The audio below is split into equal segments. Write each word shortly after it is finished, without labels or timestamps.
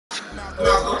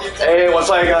Hey, what's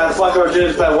up, guys? Welcome to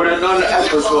this back with another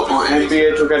episode on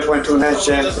NBA 2K22 Next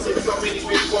Gen.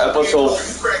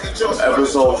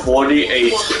 Episode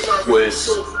 48 with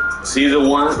Season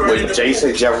 1 with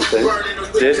Jason Jefferson.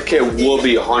 This kid will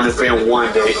be Hall of Fame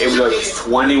one day. Even though he's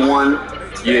 21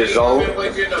 years old,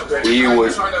 he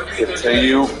would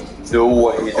continue to do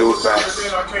what he do best.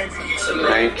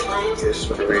 Make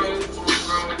history.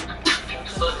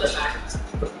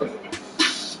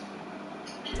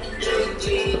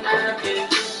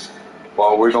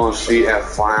 Well, we're gonna see and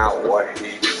find out what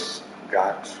he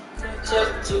got.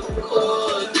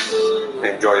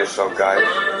 Enjoy yourself, guys.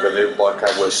 The little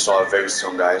podcast will start very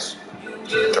soon, guys.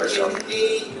 Enjoy yourself.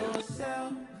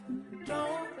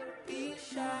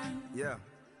 Yeah.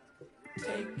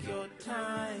 Take your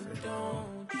time,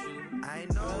 don't you? I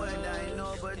know what I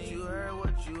know, but you heard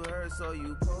what you heard, so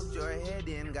you poked your head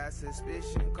in, got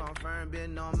suspicion confirmed.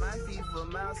 Been on my feet for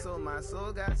miles, so my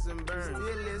soul got some burn. Still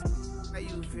is how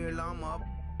you feel I'm up.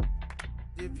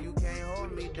 If you can't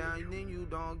hold me down, then you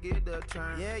don't get the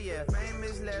turn. Yeah,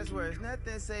 famous last words,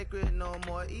 nothing sacred no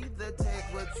more. Either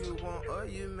take what you want or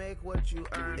you make what you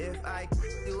earn. If I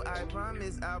do, I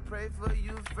promise I'll pray for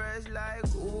you first, like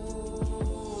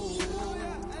ooh.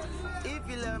 If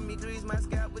you love me, grease my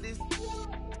scalp with this,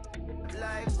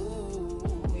 like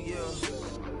ooh, yeah.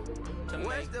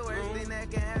 What's the worst thing that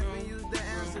can happen? Use the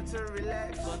answer to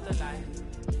relax. Got the life.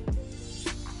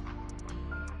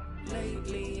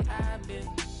 Lately I've been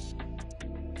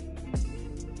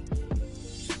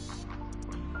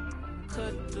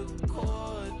cut the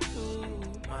cord to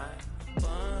my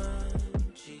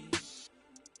bungee.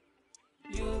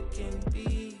 You can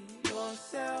be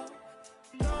yourself,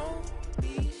 don't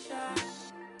be shy.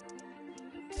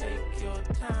 Take your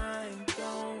time,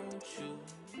 don't you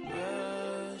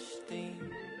rush things.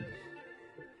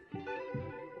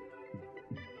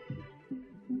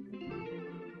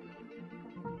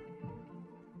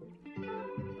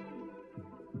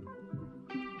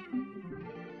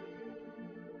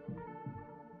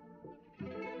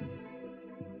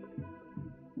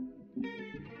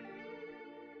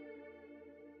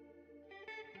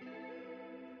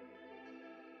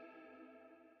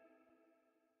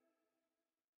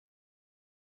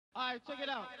 All right, check it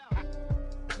out.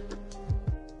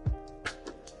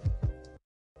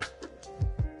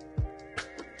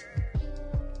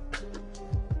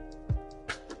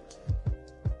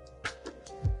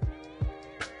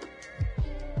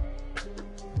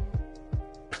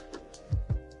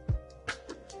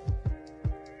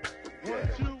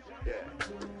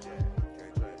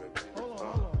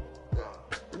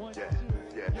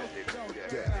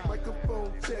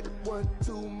 Microphone check, 1,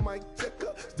 2, mic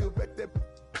checker. Still back that.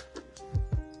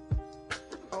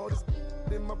 All this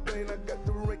in my brain, I got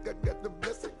the rank, I got the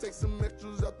blessing. Take some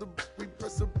extras out the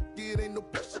repressor, it ain't no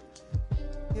pressure.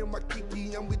 In my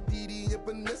Kiki, I'm with Didi and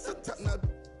Vanessa. Top now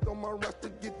on my roster,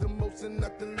 get the most and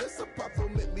not the lesser. Papa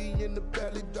met me in the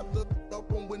valley, drop the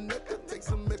up on Winnetka. Take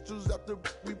some extras out the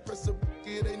repressor,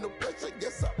 it ain't no pressure.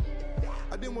 Yes, sir.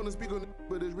 I didn't want to speak on it,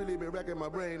 but it's really been racking my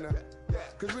brain now.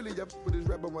 Cause really, I with this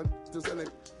rapper one to sell it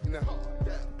now.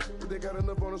 But they got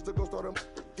enough on us to go start a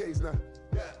case now.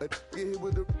 Get hit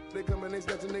with the, they come and they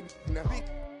snatch a nigga now. Big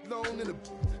loan in the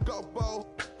golf ball.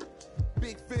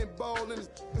 Big fin ball in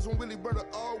this one Willie Burner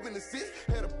all in the seat.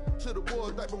 Had a to the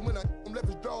wall type, but when I left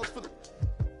his drawers for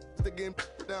the game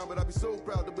down, but I be so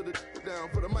proud to put it down.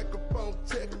 For the microphone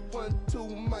check, 1, 2,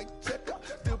 mic checker.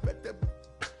 Still back that.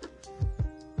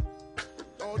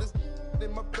 All this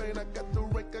in my brain, I got the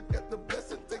rank, I got the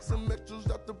blessing. Take some extras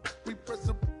out the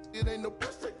repressor, it ain't no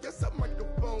pressure. Yes, I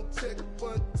microphone check,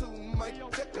 1, 2, mic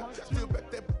checker. Still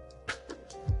back that.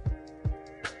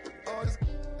 All this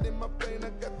in my brain,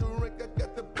 I got the rank, I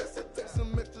got the blessing. Take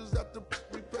some extras out the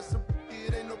repressor,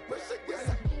 it ain't no pressure. Yes,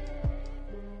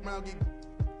 round geek.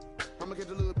 I'ma catch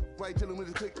a little white chillin' with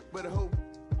his click, but a hoe,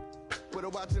 with a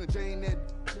watch and a chain that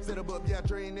set up, yeah, I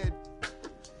train that.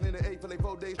 In the 8 for like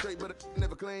 4 days straight, but I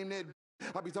never claim that.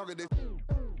 I be talking this.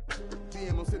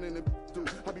 DM, I'm sitting in the too.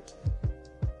 I be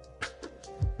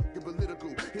get political.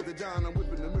 Hit the John, I'm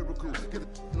whipping the miracle. Get the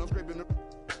and I'm scraping the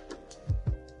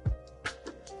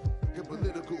get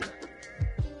political.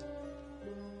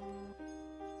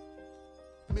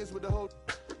 Miss with the whole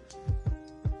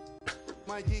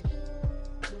Mikey.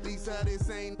 These side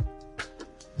insane.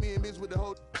 Me and Miss with the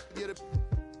whole get it.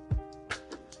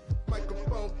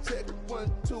 Microphone check,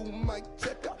 1, 2, mic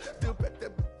checker. Still back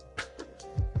that.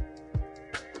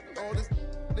 All this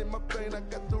in my brain, I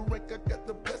got the rank, I got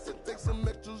the blessing. Take some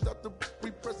extras out the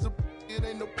repressor, it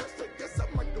ain't no pressure. Yes,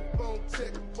 I microphone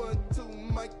check, 1, 2,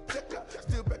 mic checker.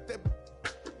 Still back that.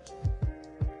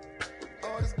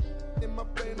 All this in my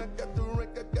brain, I got the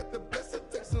rank, I got the blessing.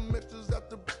 Take some extras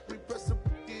out the repress it.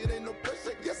 It ain't no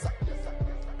pressure. Yes, I.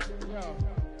 Yo,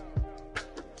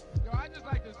 I just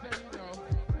like to say, you know,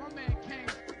 my man King,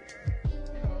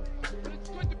 you know, but it's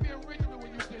good to be original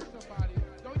when you diss somebody.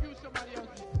 Don't use somebody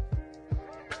else's.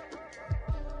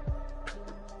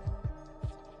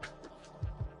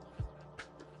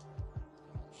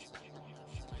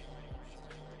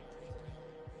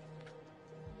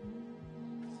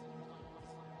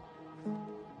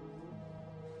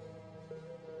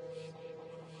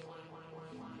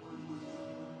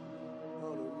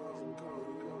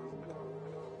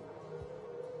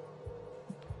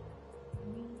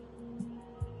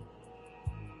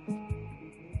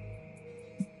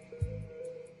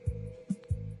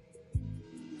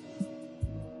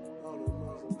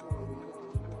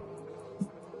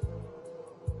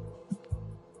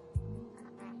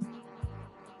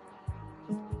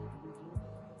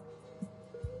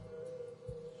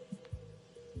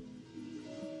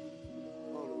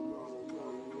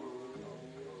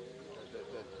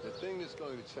 The thing that's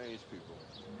going to change people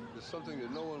is something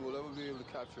that no one will ever be able to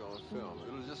capture on film.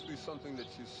 It'll just be something that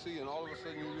you see, and all of a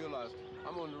sudden you realize,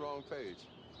 I'm on the wrong page.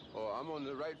 Or I'm on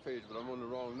the right page, but I'm on the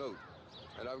wrong note.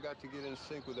 And I've got to get in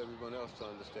sync with everyone else to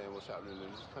understand what's happening in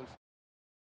this country.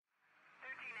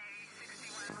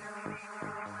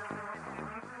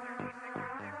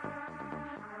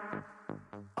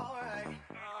 All right.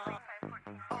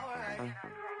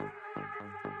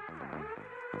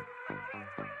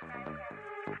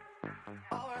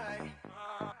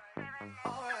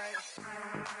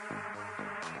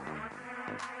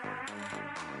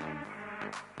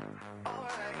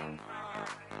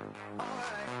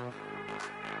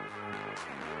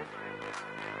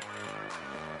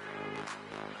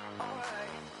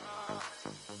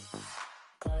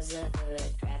 Close the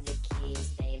hood, grab the keys,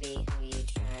 baby, who you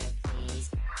trying to please?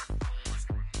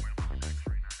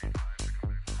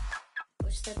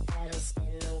 Push the pedal,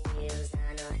 spin the wheels, I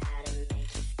know how to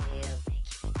make you feel.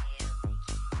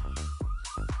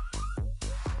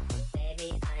 Baby,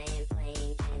 I ain't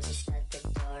playing games, just shut the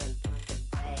door and pump the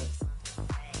brakes.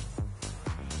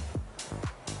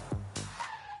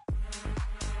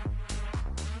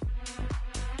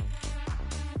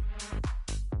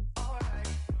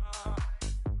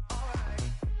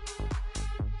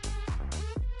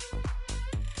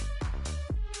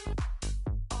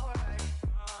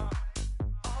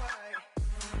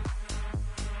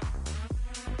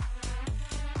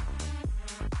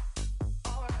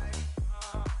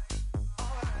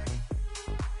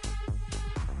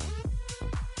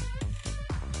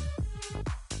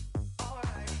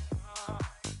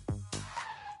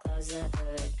 Close the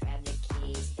hood, grab the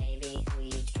keys, baby, who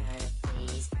you trying to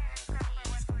please?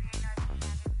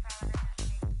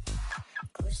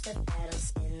 Push the pedal,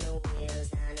 spin the wheels,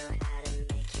 I know how to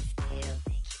make you feel.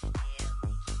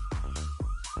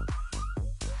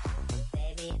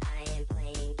 Baby, I ain't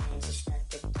playing games, just shut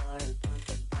the door and pump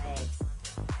the brakes.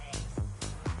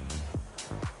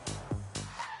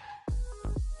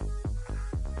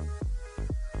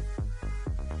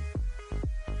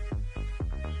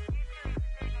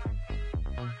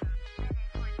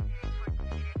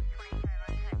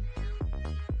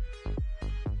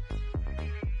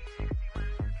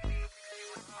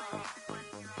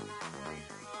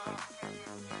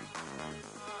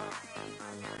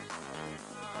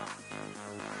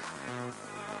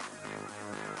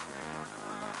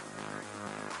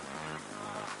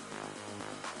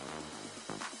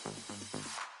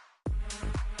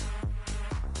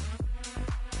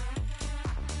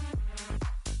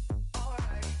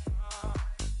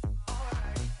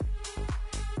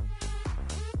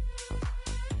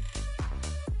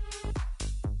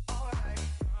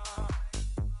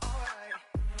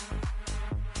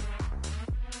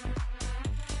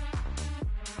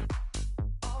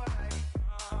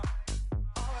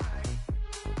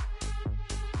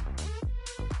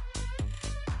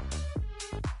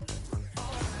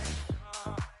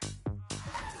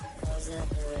 Close the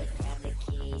hood, grab the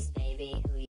keys, baby,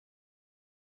 who you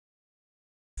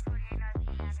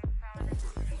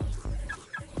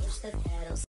push the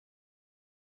pedals.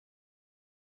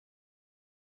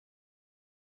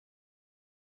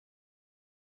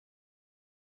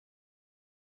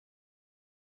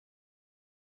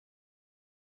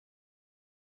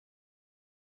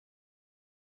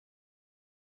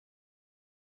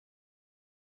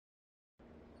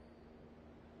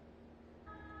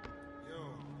 Yo.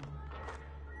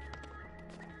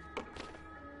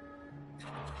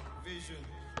 Vision.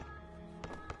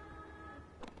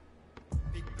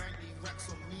 Big Bentley racks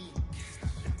on me.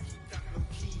 Keep that low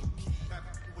key. That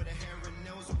with the hair and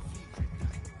nails on feet.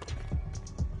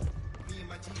 Me and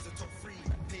my G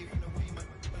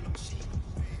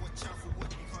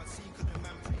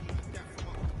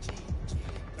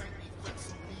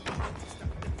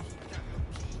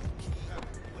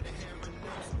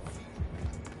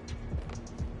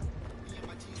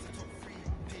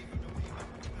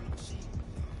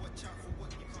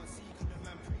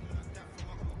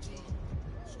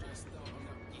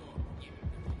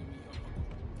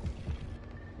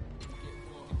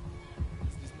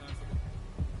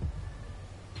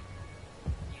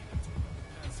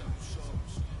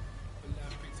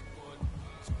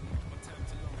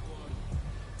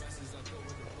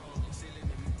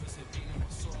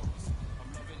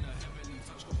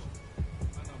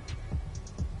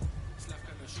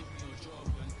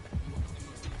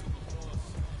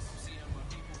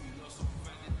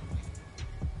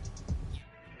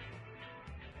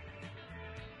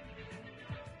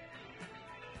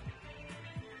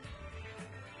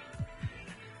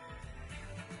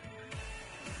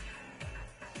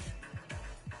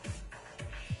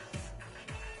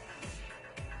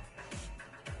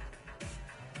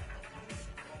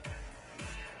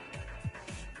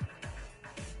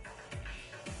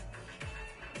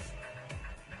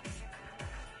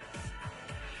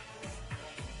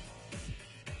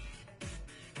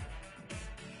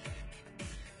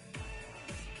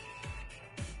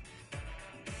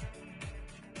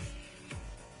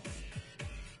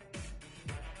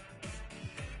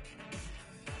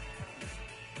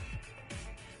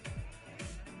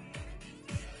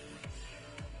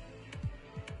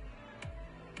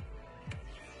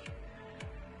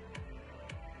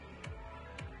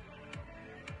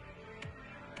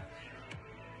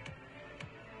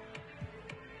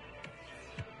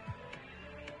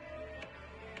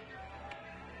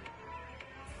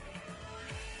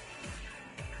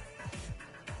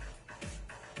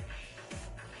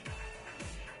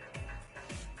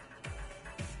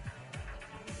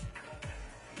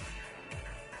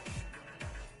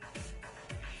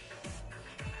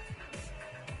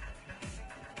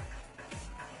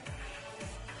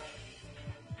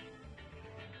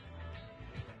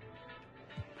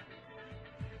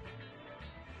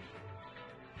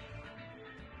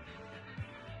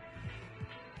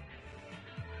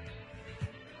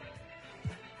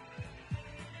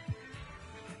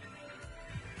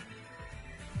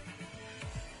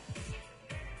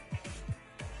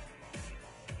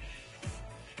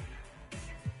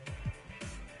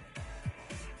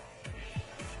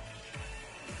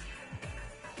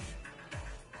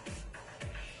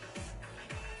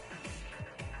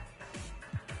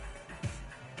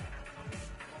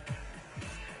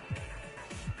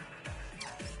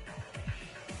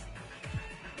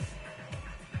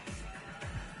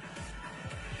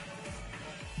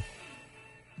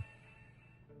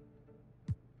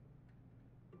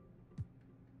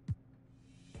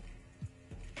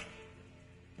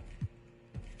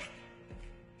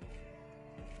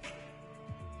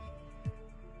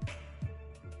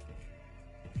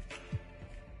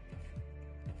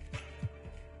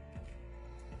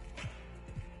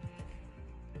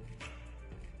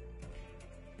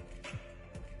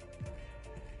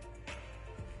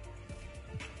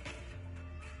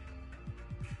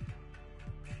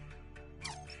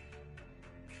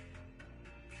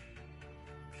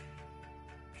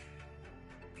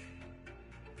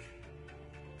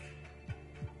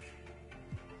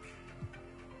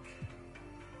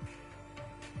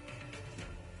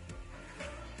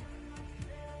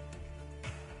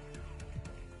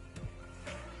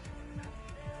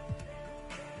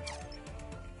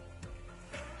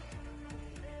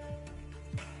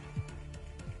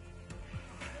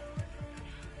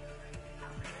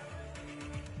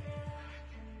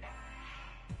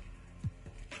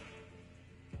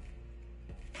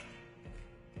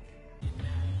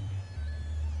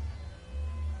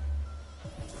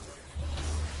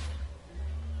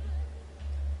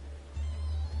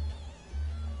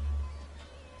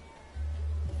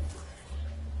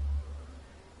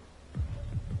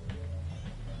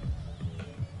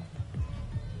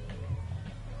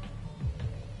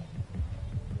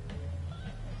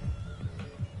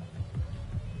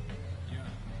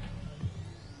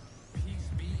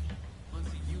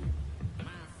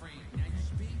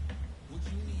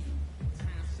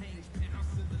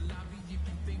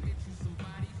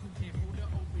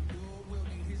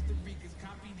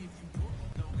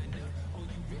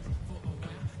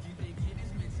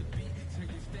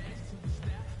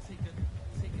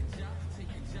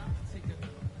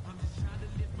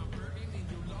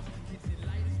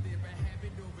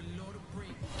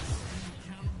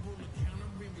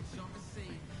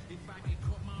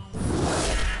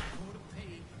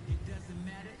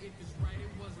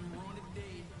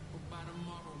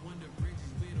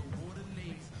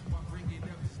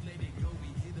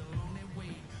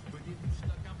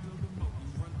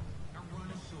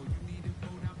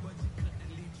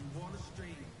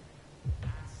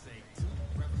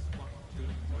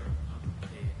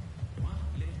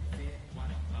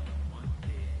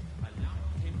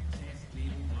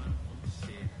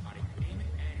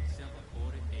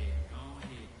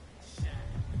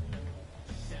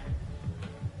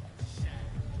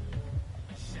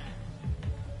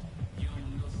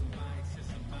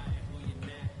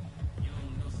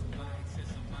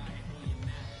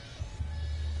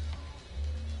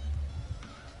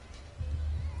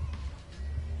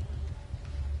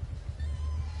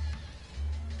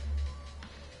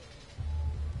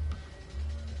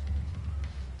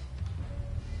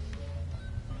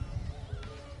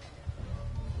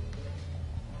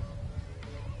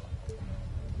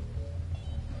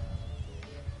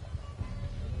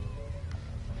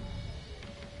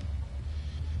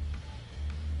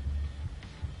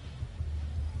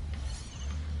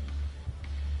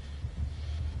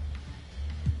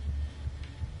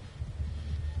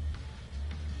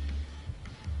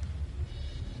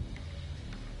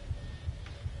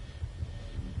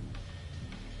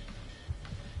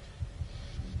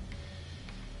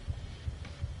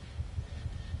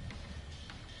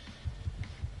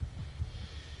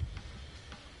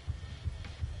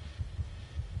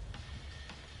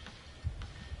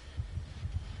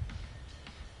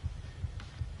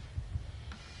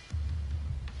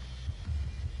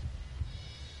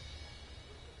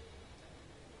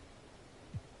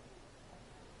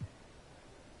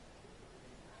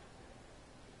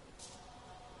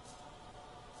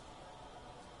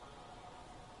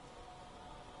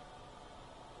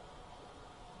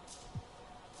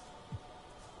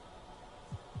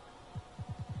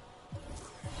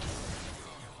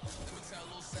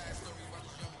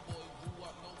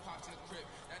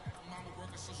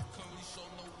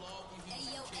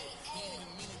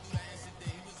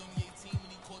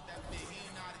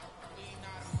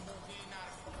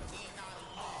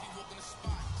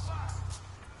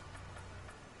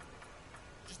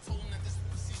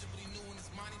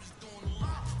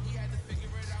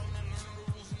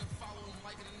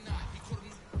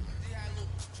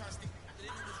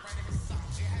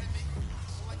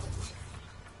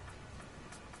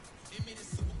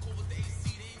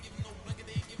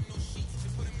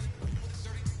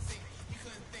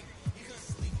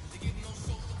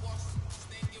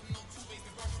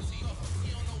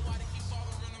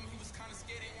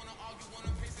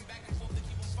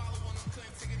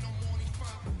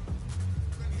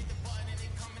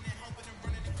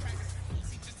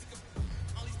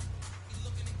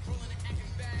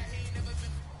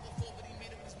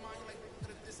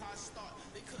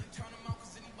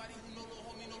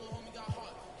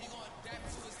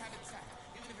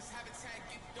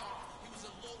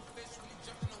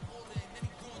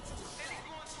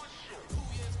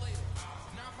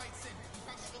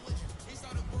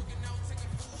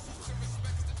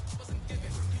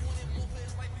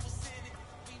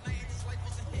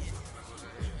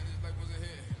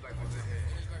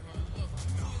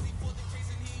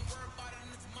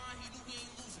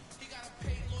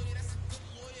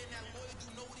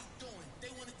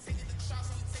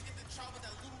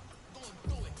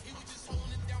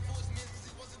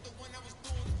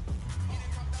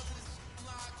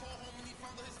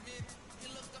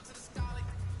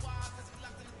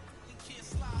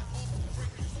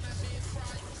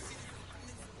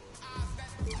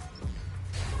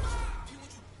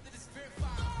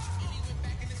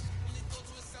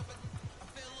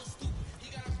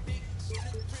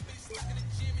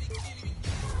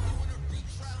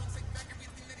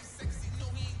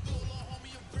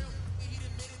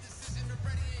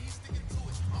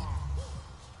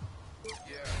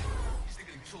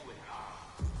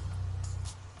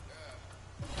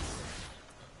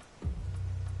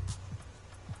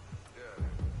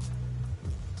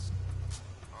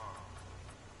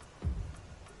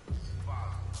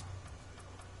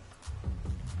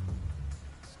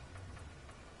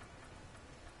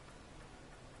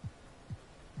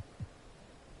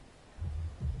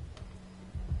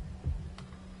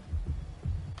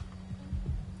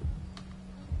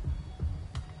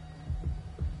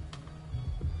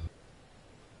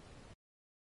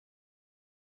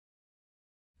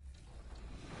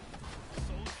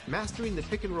Mastering the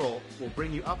pick and roll will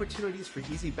bring you opportunities for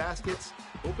easy baskets,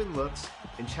 open looks,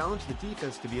 and challenge the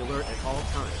defense to be alert at all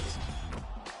times.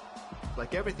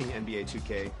 Like everything NBA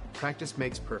 2K, practice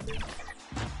makes perfect.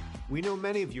 We know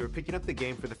many of you are picking up the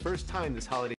game for the first time this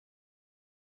holiday.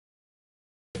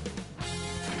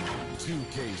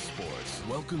 2K Sports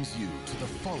welcomes you to the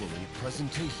following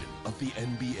presentation of the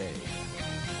NBA.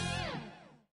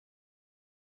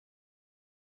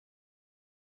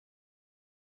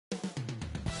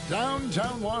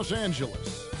 Downtown Los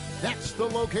Angeles. That's the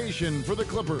location for the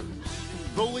Clippers.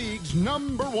 The league's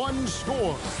 #1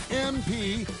 scorer,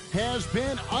 MP, has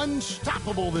been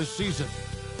unstoppable this season.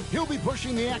 He'll be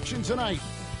pushing the action tonight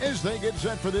as they get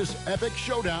set for this epic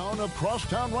showdown of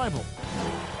crosstown rivals.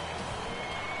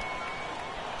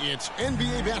 It's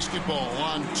NBA basketball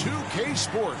on 2K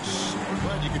Sports.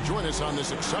 Glad you could join us on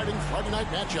this exciting Friday night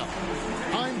matchup.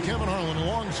 I'm Kevin Harlan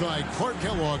alongside Clark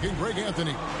Kellogg and Greg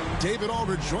Anthony. David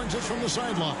Aldridge joins us from the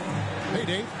sideline. Hey,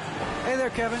 Dave. Hey there,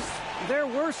 Kevin. There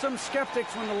were some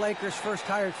skeptics when the Lakers first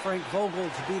hired Frank Vogel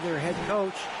to be their head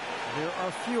coach. There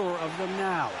are fewer of them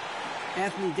now.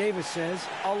 Anthony Davis says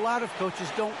a lot of coaches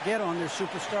don't get on their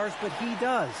superstars, but he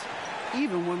does.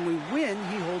 Even when we win,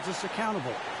 he holds us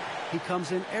accountable. He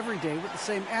comes in every day with the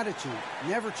same attitude,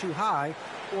 never too high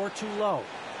or too low.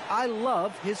 I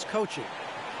love his coaching.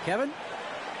 Kevin?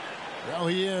 Well,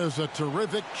 he is a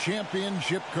terrific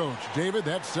championship coach. David,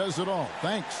 that says it all.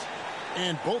 Thanks.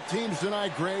 And both teams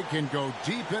tonight, Greg, can go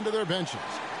deep into their benches.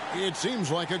 It seems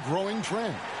like a growing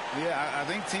trend. Yeah, I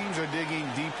think teams are digging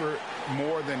deeper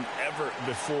more than ever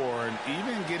before, and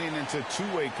even getting into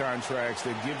two-way contracts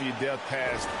that give you depth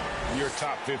past your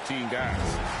top 15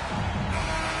 guys.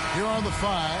 Here are the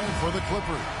 5 for the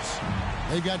Clippers.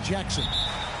 They've got Jackson.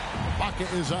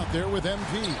 Ibaka is out there with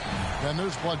MP. Then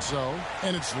there's Bledsoe,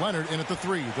 and it's Leonard in at the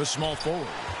 3, the small forward.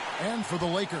 And for the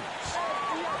Lakers,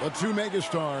 the 2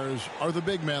 megastars are the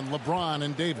big men, LeBron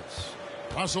and Davis.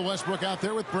 Russell Westbrook out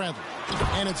there with Bradley.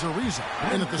 And it's Ariza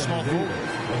in at the small forward.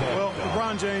 Well,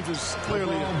 LeBron James is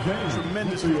clearly a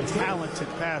tremendously talented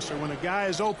passer. When a guy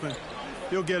is open,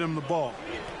 he'll get him the ball.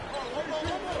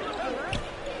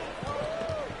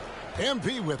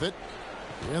 MP with it.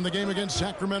 In the game against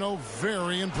Sacramento,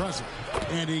 very impressive.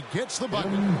 And he gets the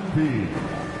bucket.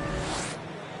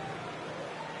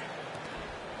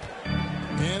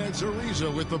 And it's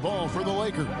Ariza with the ball for the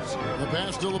Lakers. The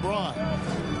pass to LeBron.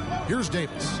 Here's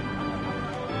Davis.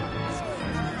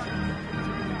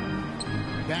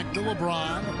 Back to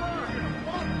LeBron.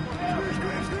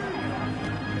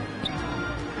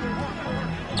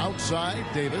 Outside,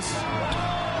 Davis.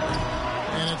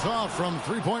 And it's off from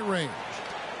three-point range.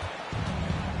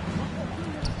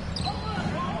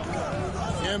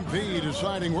 MP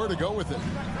deciding where to go with it.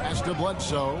 Pass to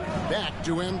Bledsoe. Back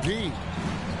to MP.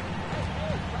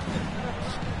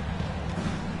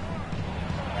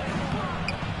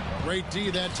 Great D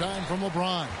that time from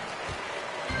LeBron.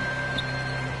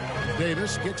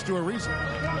 Davis gets to Ariza.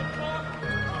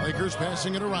 Lakers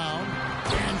passing it around.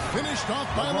 And finished off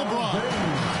by LeBron.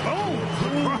 Oh,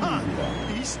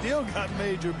 LeBron. He still got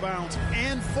major bounce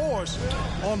and force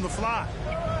on the fly.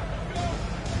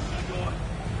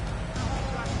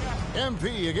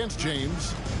 MP against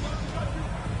James.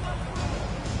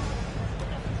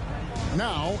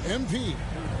 Now MP.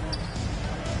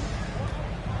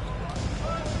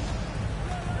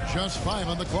 Just 5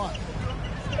 on the clock.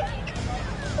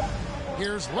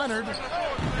 Here's Leonard.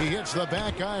 He hits the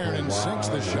back iron and sinks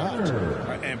the shot.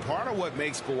 And part of what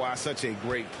makes Kawhi such a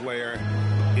great player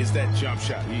is that jump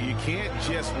shot. You can't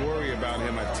just worry about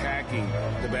him attacking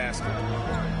the basket.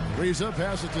 Ariza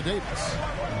passes it to Davis.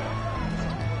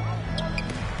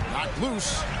 Knocked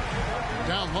loose.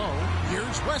 Down low.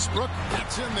 Here's Westbrook.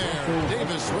 That's in there.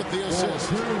 Davis with the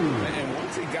assist. And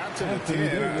once he got to the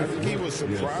 10, I think he was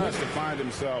surprised to find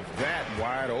himself that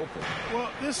wide open. Well,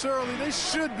 this early, they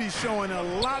should be showing a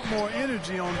lot more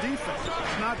energy on defense.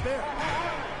 It's not there.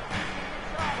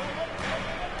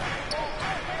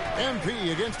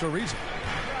 MP against Ariza.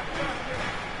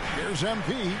 Here's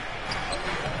MP.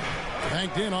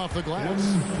 Banked in off the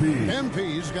glass.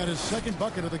 MP's got his second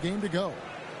bucket of the game to go.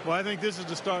 Well, I think this is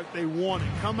the start they wanted.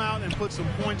 Come out and put some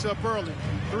points up early.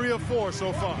 3 or 4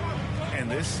 so far. And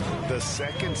this, the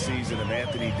second season of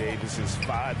Anthony Davis's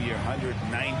 5-year,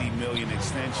 $190 million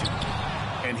extension.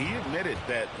 And he admitted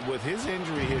that with his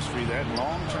injury history, that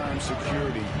long-term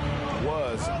security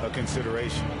was a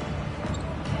consideration.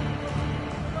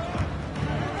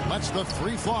 Lets the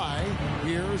 3 fly.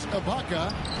 Here's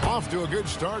Ibaka. Off to a good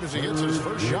start as he hits his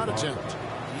first shot attempt.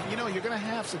 you know, you're going to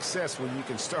have success when you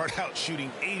can start out shooting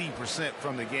 80%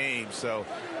 from the game. So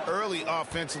early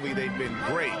offensively, they've been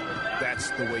great.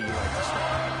 That's the way you like to start.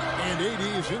 And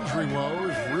AD's injury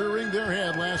woes rearing their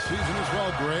head last season as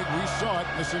well, Greg. We saw it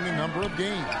missing a number of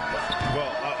games.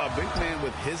 Well, a big man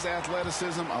with his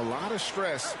athleticism, a lot of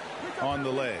stress on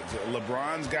the legs.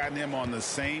 LeBron's gotten him on the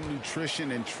same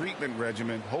nutrition and treatment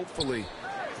regimen. Hopefully,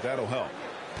 that'll help.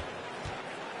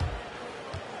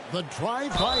 The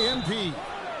drive by MP.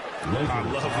 I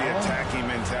love the attacking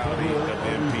mentality of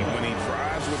MP. When he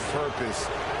drives with purpose,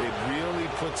 it really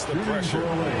puts the pressure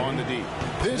on the D.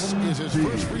 This is his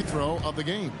first free throw of the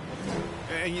game.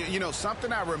 And, you know,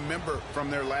 something I remember from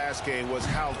their last game was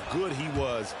how good he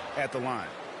was at the line.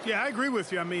 Yeah, I agree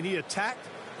with you. I mean, he attacked,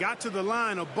 got to the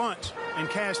line a bunch, and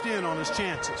cashed in on his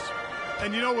chances.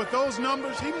 And, you know, with those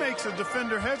numbers, he makes a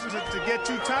defender hesitant to get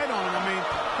too tight on him. I mean,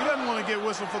 he doesn't want to get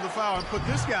whistled for the foul and put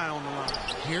this guy on the line.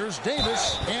 Here's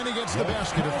Davis, and he gets the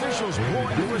basket. Officials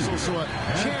blowing the whistle, so a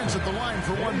chance at the line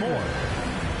for one more.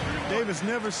 Davis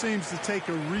never seems to take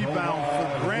a rebound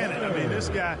for granted. I mean, this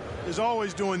guy is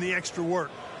always doing the extra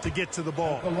work to get to the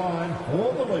ball. The line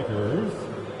for the Lakers.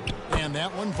 And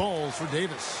that one falls for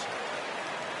Davis.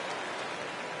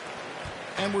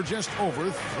 And we're just over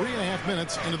 3.5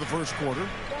 minutes into the first quarter.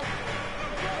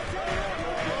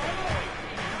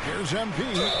 Here's MP.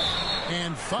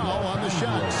 And foul on the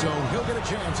shot, so he'll get a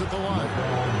chance at the line.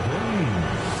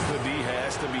 The D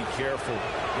has to be careful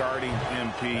guarding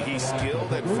MP. He's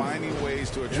skilled at finding ways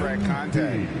to attract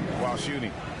contact while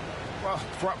shooting. Well,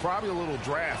 probably a little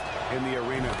draft in the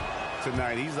arena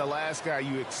tonight. He's the last guy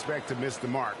you expect to miss the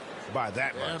mark by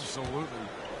that much. Absolutely.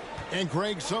 And,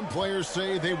 Greg, some players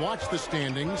say they watch the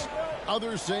standings.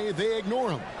 Others say they ignore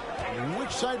them.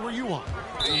 Which side were you on?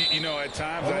 You know, at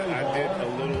times I did a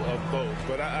little of both.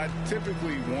 But I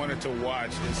typically wanted to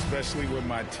watch, especially when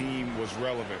my team was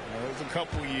relevant. There was a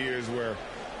couple years where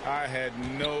I had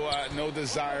no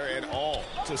desire at all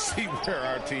to see where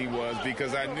our team was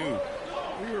because I knew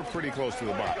we were pretty close to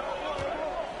the bottom.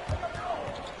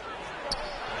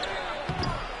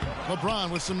 LeBron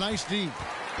with some nice D.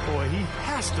 Boy, he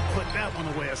has to put that one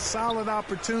away. A solid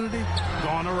opportunity,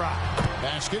 gone awry.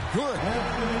 Basket, good.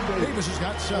 Davis has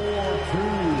got 7.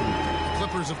 The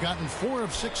Clippers have gotten 4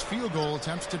 of 6 field goal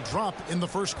attempts to drop in the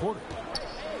first quarter.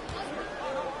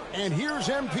 And here's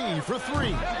MP for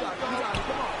 3.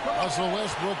 Russell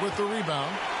Westbrook with the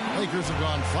rebound. Lakers have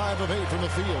gone 5 of 8 from the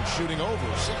field, shooting over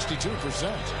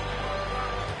 62%.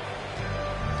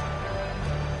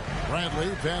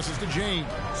 Bradley passes to James.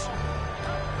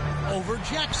 Over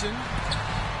Jackson.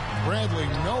 Bradley,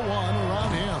 no one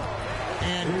around him.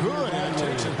 And good. And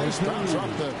takes a nice bounce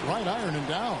off the right iron and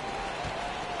down.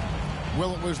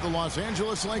 Well, it was the Los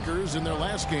Angeles Lakers in their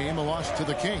last game, a loss to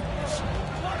the Kings.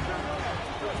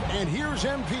 And here's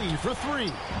MP for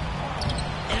 3.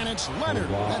 And it's Leonard.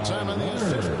 That time on the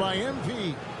assist by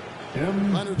MP.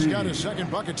 Leonard's got his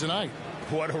second bucket tonight.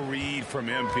 What a read from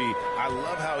MP. I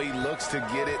love how he looks to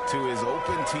get it to his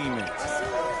open teammates.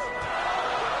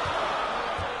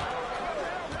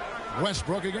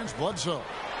 Westbrook against Bledsoe.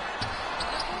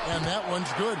 And that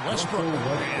one's good. Westbrook.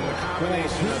 And the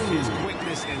combination of his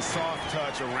quickness and soft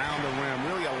touch around the rim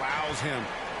really allows him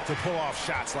to pull off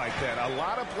shots like that. A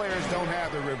lot of players don't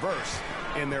have the reverse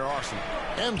in their arsenal.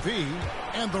 MP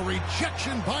and the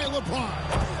rejection by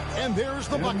LeBron. And there's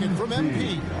the bucket from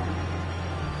MP.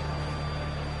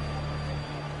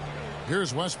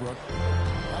 Here's Westbrook.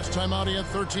 Last time out he had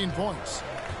 13 points.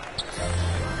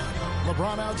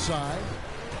 LeBron outside.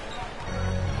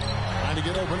 Trying to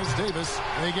get open is Davis.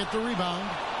 They get the rebound.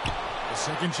 A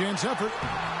second chance effort.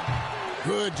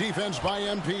 Good defense by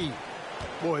MP.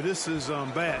 Boy, this is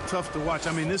bad. Tough to watch.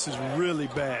 I mean, this is really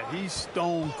bad. He's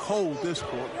stone cold this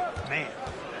quarter. Man.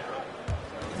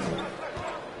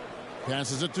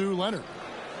 Passes it to Leonard.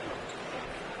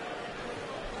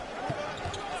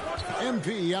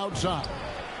 MP outside.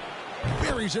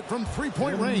 Buries it from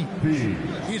three-point range.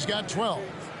 He's got 12.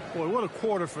 Boy, what a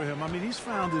quarter for him. I mean, he's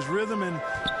found his rhythm, and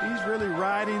he's really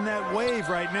riding that wave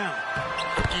right now.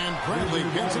 And Bradley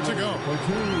gets it to go.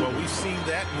 Well, we've seen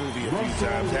that movie a few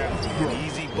times happen. An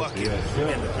easy bucket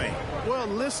in the paint. Well,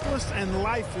 listless and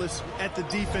lifeless at the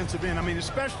defensive end. I mean,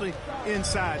 especially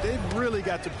inside. They've really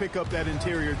got to pick up that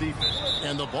interior defense.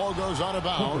 And the ball goes out of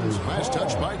bounds. Nice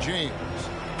touch by James.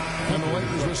 And the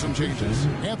Lakers with some changes.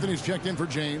 Anthony's checked in for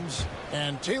James.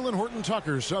 And Talen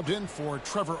Horton-Tucker subbed in for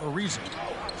Trevor Ariza.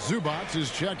 Zubac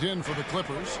is checked in for the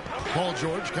Clippers. Paul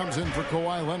George comes in for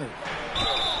Kawhi Leonard.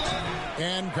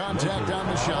 And contact on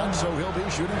the shot, so he'll be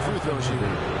shooting free throws here.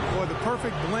 Boy, the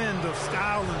perfect blend of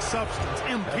style and substance.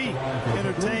 MP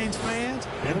entertains fans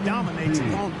and dominates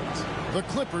opponents. The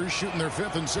Clippers shooting their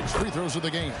 5th and 6th free throws of the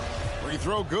game. Free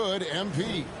throw good,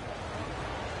 MP.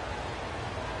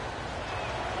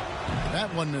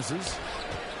 That one misses.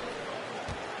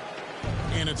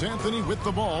 And it's Anthony with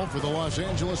the ball for the Los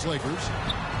Angeles Lakers,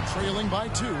 trailing by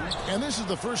 2. And this is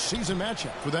the first season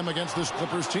matchup for them against this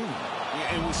Clippers team.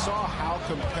 Yeah, and we saw how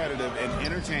competitive and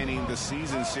entertaining the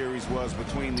season series was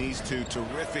between these two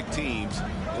terrific teams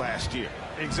last year.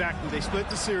 Exactly. They split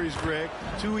the series, Greg.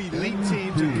 2 elite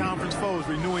teams and conference foes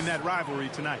renewing that rivalry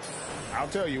tonight. I'll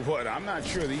tell you what, I'm not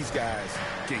sure these guys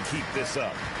can keep this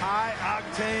up.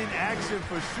 High-octane action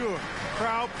for sure.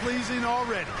 Crowd-pleasing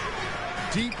already.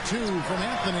 Deep 2 from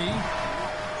Anthony.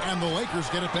 And the Lakers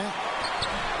get it back.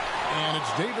 And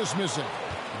it's Davis missing.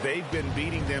 They've been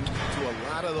beating them to a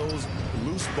lot of those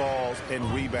loose balls and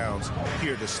rebounds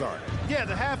here to start. Yeah,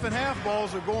 the half and half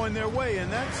balls are going their way,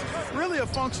 and that's really a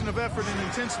function of effort and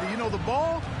intensity. You know, the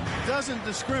ball doesn't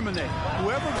discriminate.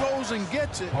 Whoever goes and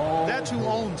gets it, that's who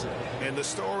owns it. And the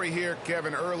story here,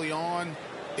 Kevin, early on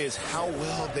is how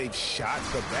well they've shot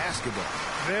the basketball.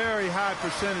 Very high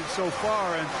percentage so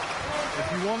far, and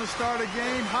if you want to start a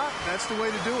game hot, that's the way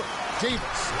to do it.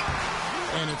 Davis.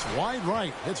 And it's wide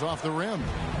right. It's off the rim.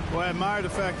 Well, I admire the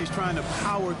fact he's trying to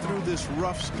power through this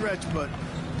rough stretch, but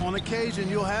on occasion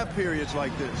you'll have periods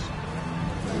like this.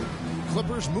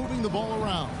 Clippers moving the ball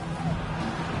around.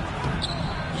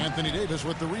 Anthony Davis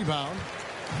with the rebound.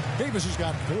 Davis has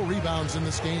got 4 rebounds in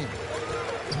this game.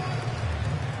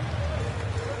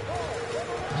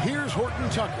 Here's Horton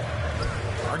Tucker.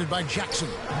 Guarded by Jackson.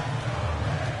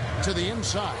 To the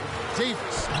inside.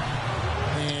 Davis.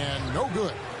 And no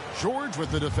good. George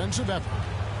with the defensive effort.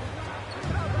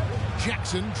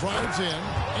 Jackson drives in,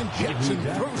 and Jackson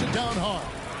throws it down hard.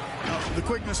 The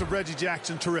quickness of Reggie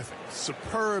Jackson, terrific.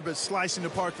 Superb at slicing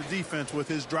apart the defense with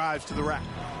his drives to the rack.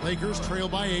 Lakers trail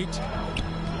by 8.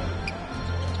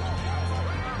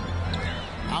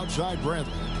 Outside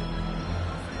Bradley.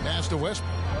 Pass to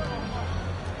Westbrook.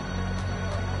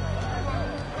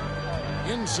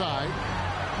 Inside.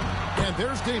 And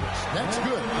there's Davis. That's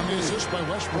good on the assist by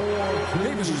Westbrook.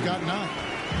 Davis has got 9.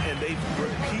 And they've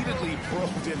repeatedly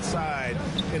probed inside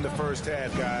in the first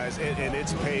half, guys, and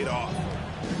it's paid off.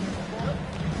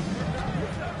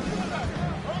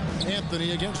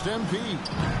 Anthony against MP.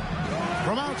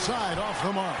 From outside, off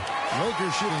the mark.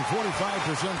 Lakers shooting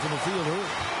 45% from the field early.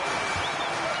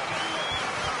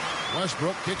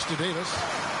 Westbrook kicks to Davis.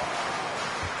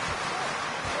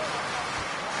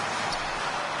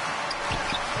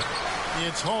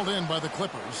 It's hauled in by the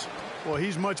Clippers. Well,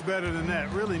 he's much better than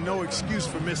that. Really no excuse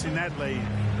for missing that lay-in.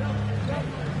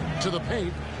 To the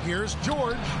paint, here's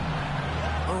George.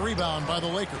 A rebound by the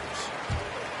Lakers.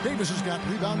 Davis has got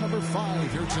rebound number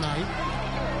 5 here tonight.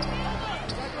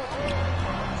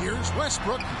 Here's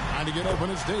Westbrook. Trying to get open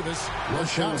is Davis. The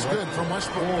shot's good from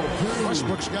Westbrook.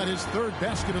 Westbrook's got his 3rd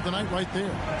basket of the night right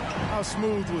there. How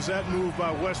smooth was that move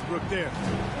by Westbrook there?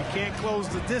 He can't close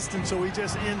the distance, so he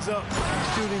just ends up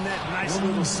shooting that nice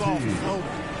little soft floater.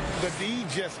 The D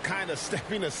just kind of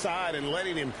stepping aside and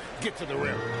letting him get to the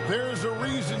rim. There's a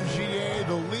reason, GA,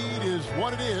 the lead is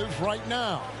what it is right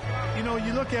now. You know,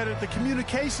 you look at it, the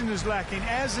communication is lacking,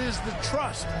 as is the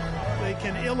trust. They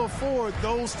can ill afford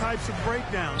those types of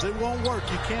breakdowns. It won't work.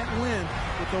 You can't win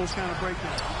with those kind of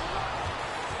breakdowns.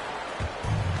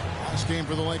 Last game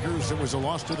for the Lakers, it was a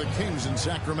loss to the Kings in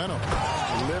Sacramento.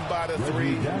 Live by the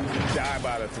 3, die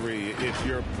by the 3. If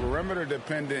you're perimeter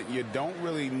dependent, you don't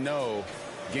really know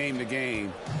game to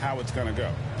game how it's going to go.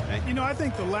 And, you know, I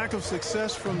think the lack of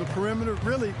success from the perimeter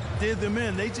really did them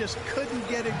in. They just couldn't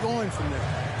get it going from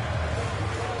there.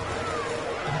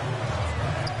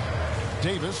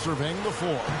 Davis surveying the 4.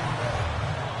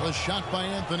 The shot by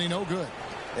Anthony, no good.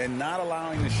 And not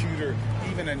allowing the shooter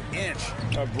even an inch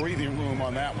of breathing room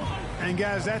on that one. And,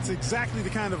 guys, that's exactly the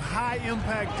kind of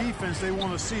high-impact defense they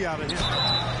want to see out of him.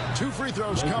 2 free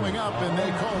throws coming up, and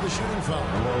they call the shooting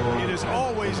foul. It is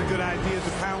always a good idea to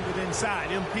pound it inside.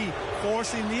 MP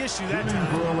forcing the issue that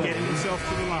time, getting himself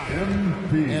to the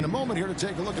line. And a moment here to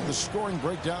take a look at the scoring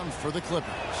breakdown for the Clippers.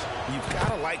 You've got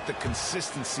to like the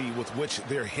consistency with which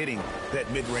they're hitting that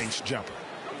mid-range jumper.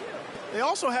 They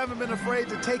also haven't been afraid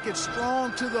to take it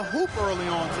strong to the hoop early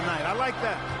on tonight. I like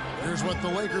that. Here's what the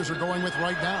Lakers are going with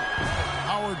right now.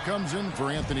 Howard comes in for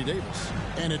Anthony Davis.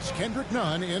 And it's Kendrick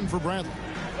Nunn in for Bradley.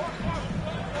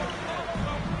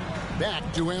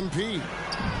 Back to MP.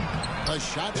 A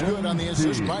shot's good on the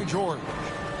assist by George.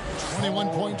 21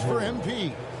 points for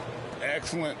MP.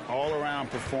 excellent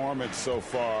all-around performance so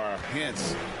far,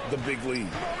 hence the big lead.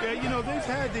 Yeah, you know, they've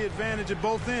had the advantage at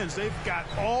both ends. They've got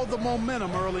all the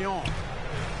momentum early on.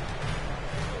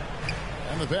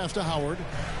 And the pass to Howard.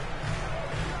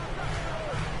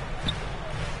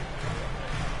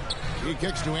 He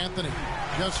kicks to Anthony.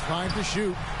 Just 5 to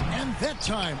shoot. And that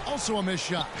time, also a missed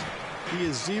shot. He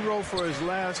is 0 for his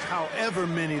last however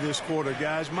many this quarter,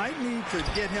 guys. Might need to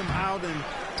get him out and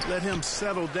let him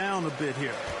settle down a bit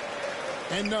here.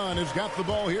 And Nunn has got the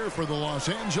ball here for the Los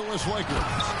Angeles Lakers.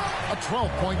 A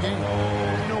 12-point game.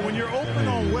 You know, when you're open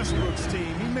on Westbrook's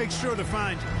team, he makes sure to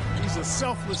find you. He's a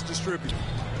selfless distributor.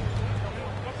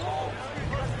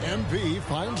 MP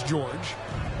finds George.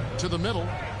 To the middle.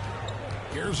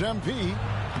 Here's MP.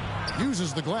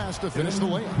 Uses the glass to finish the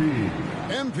layup.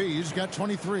 MP's got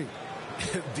 23.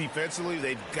 Defensively,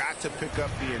 they've got to pick up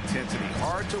the intensity.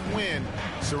 Hard to win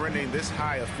surrendering this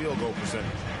high a field goal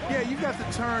percentage. Yeah, you've got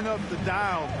to turn up the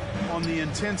dial on the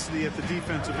intensity at the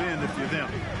defensive end if you're them.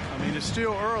 I mean, it's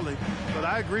still early, but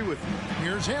I agree with you.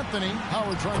 Here's Anthony.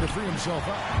 Howard trying to free himself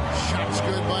up. Shot's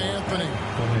good by Anthony.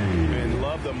 And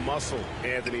love the muscle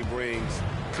Anthony brings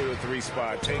to the 3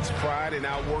 spot. Takes pride in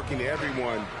outworking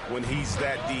everyone when he's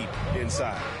that deep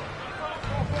inside.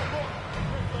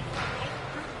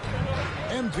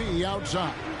 MP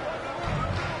outside.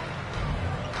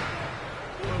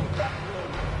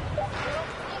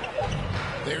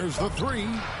 There's the 3. Oh,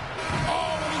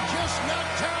 and he just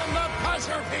knocked down the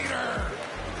buzzer beater.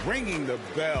 Ringing the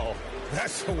bell.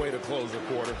 That's the way to close the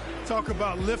quarter. Talk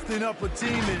about lifting up a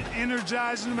team and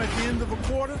energizing them at the end of a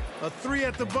quarter. A 3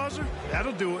 at the buzzer,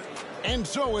 that'll do it. And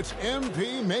so it's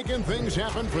MP making things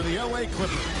happen for the LA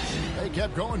Clippers. They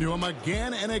kept going to him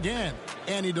again and again,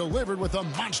 and he delivered with a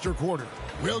monster quarter.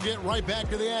 We'll get right back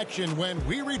to the action when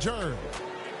we return.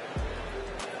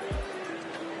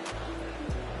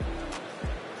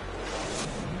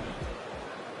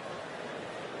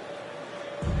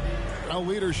 Well,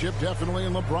 leadership definitely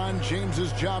in LeBron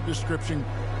James's job description.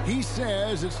 He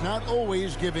says it's not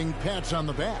always giving pats on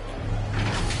the back.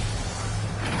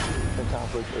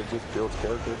 Sometimes it just builds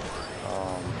character.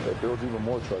 It builds even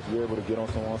more trust. You're able to get on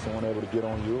someone able to get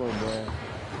on you, and then,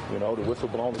 you know, the whistle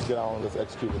blown, let's get out and let's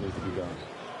execute what needs to be done.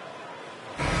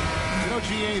 You know,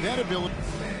 GA, that ability.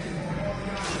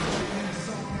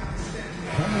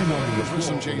 For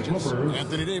some changes,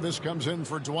 Anthony Davis comes in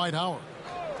for Dwight Howard.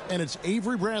 And it's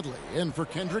Avery Bradley in for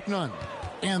Kendrick Nunn.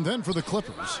 And then for the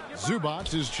Clippers,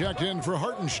 Zubac is checked in for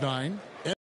Hartenstein.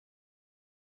 And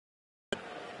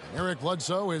Eric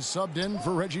Bledsoe is subbed in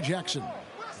for Reggie Jackson.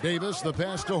 Davis, the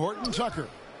pass to Horton Tucker.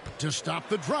 To stop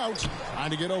the drought, trying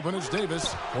to get open is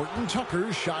Davis. Horton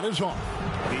Tucker's shot is off.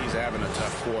 He's having a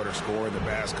tough quarter, scoring the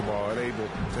basketball and able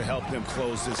to help them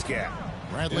close this gap.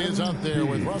 Bradley is out there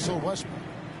with Russell Westbrook.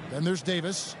 Then there's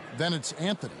Davis. Then it's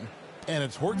Anthony. And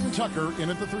it's Horton Tucker in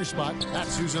at the 3 spot.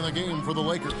 That's who's in the game for the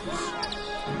Lakers.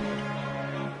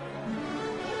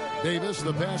 Davis,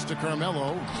 the pass to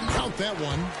Carmelo. Count that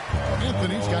one.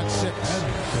 Anthony's got 6.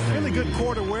 Really good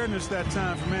court awareness that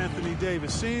time from Anthony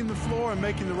Davis. Seeing the floor and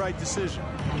making the right decision.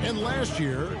 And last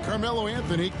year, Carmelo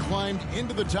Anthony climbed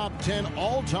into the top 10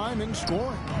 all-time in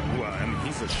scoring. Well, I mean,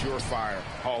 he's a surefire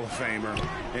Hall of Famer.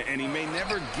 And he may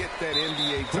never get that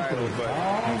NBA title, but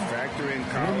you factor in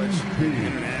college,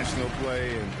 international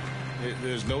play, and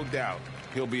there's no doubt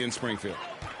he'll be in Springfield.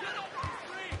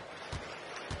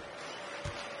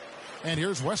 And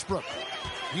here's Westbrook.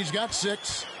 He's got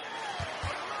 6.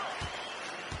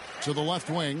 To the left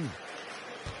wing.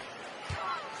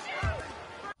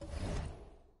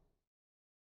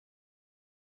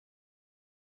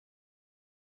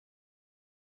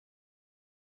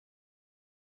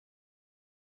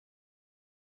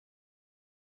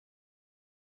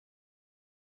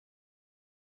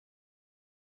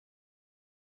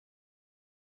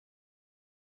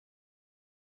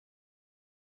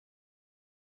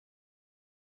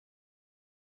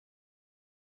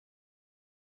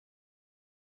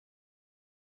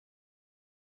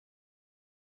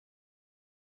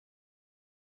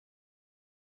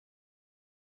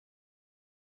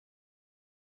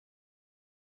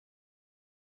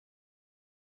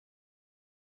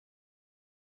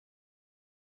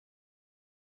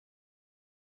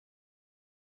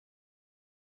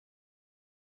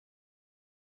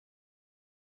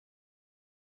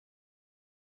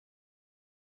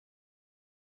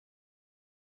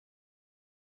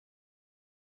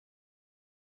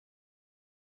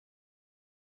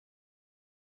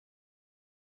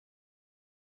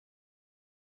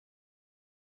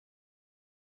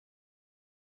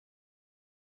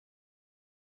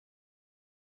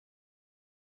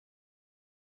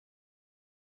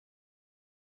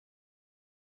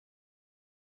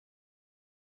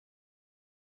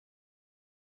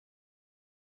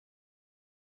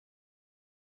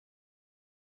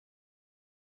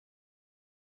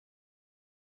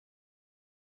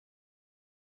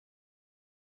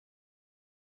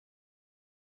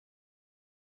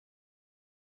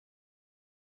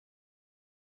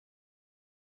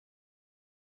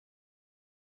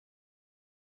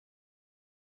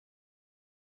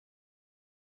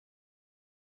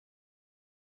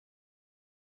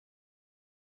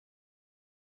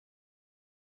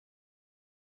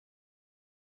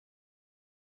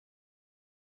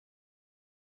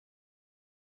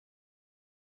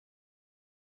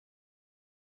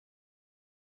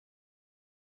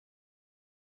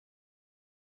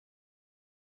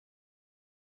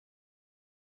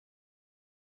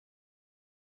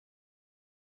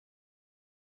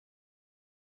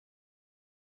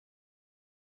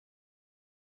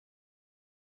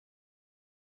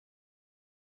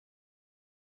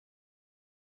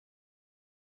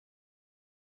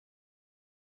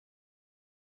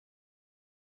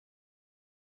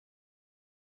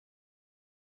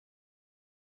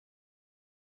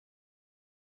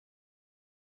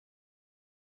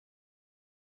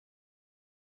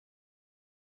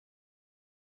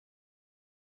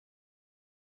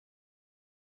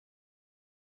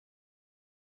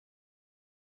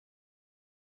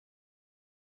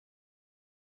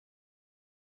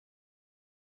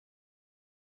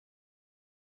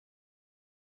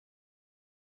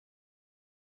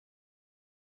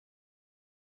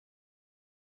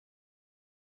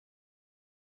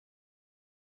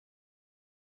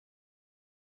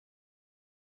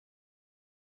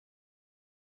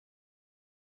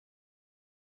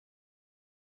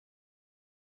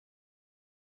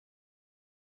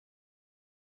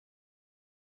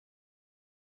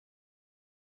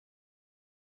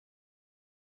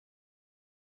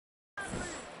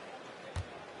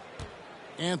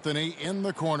 Anthony in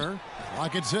the corner.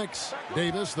 Clock at 6.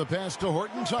 Davis, the pass to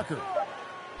Horton Tucker.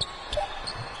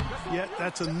 Yeah,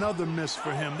 that's another miss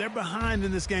for him. They're behind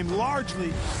in this game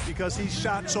largely because he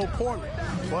shot so poorly.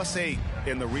 +8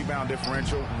 in the rebound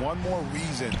differential. One more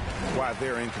reason why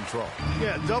they're in control.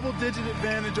 Yeah, double-digit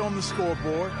advantage on the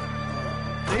scoreboard.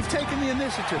 They've taken the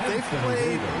initiative. They've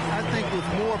played, I think, with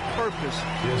more purpose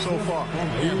so far.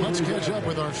 And let's catch up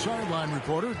with our sideline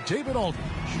reporter, David Aldridge.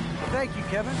 Thank you,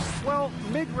 Kevin. Well,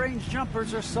 mid-range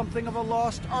jumpers are something of a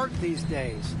lost art these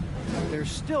days. They're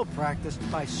still practiced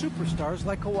by superstars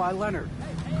like Kawhi Leonard.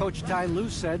 Coach Ty Lue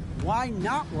said, why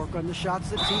not work on the shots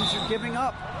that teams are giving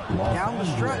up? Down the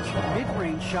stretch,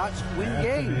 mid-range shots win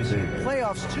games.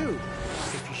 Playoffs, too.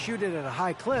 If you shoot it at a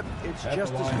high clip, it's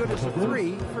just as good as a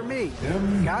 3 for me.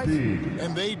 Guys?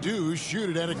 And they do shoot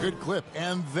it at a good clip,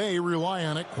 and they rely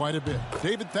on it quite a bit.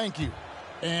 David, thank you.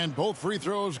 And both free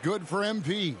throws good for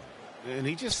MP. And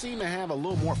he just seemed to have a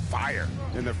little more fire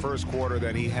in the first quarter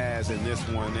than he has in this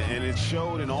one. And it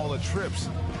showed in all the trips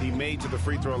he made to the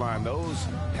free throw line. Those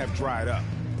have dried up.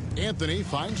 Anthony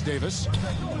finds Davis.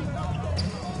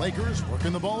 Lakers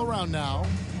working the ball around now.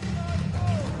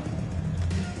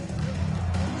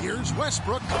 Here's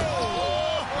Westbrook.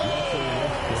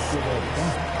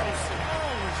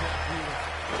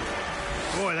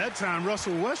 Boy, that time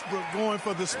Russell Westbrook going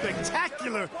for the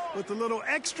spectacular with a little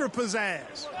extra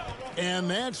pizzazz.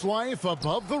 And that's life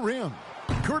above the rim,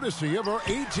 courtesy of our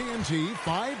AT&T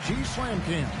 5G Slam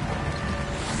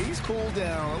Cam. He's cooled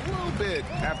down a little bit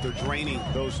after draining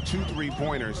those 2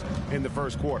 3-pointers in the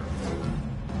first quarter.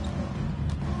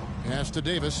 Pass to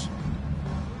Davis.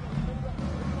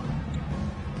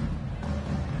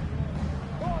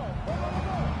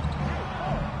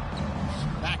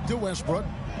 Back to Westbrook.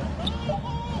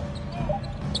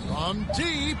 From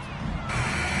deep.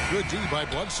 Good D by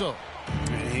Bledsoe.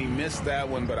 And he missed that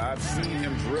one, but I've seen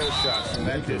him drill shots from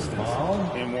that distance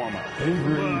in warm-up.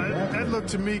 Well, that looked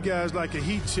to me, guys, like a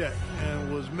heat check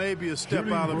and was maybe a step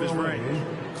out of his range.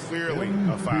 Clearly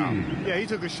a foul. Yeah, he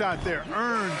took a shot there,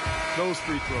 earned those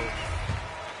free throws.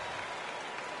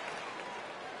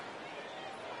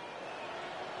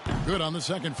 Good on the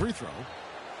second free throw.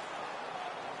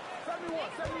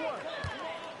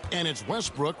 And it's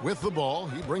Westbrook with the ball.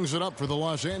 He brings it up for the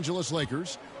Los Angeles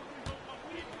Lakers.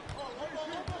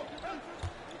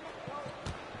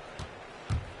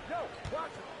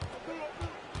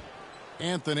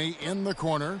 Anthony in the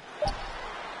corner.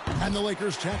 And the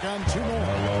Lakers tack on 2 more.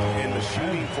 And the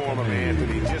shooting form of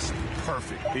Anthony, just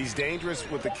perfect. He's dangerous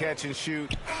with the catch and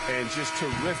shoot and just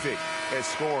terrific at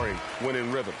scoring when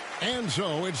in rhythm. And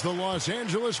so it's the Los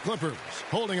Angeles Clippers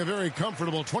holding a very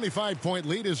comfortable 25-point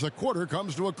lead as the quarter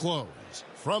comes to a close.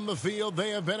 From the field, they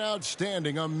have been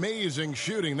outstanding, amazing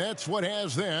shooting. That's what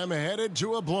has them headed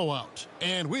to a blowout.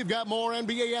 And we've got more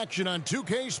NBA action on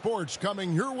 2K Sports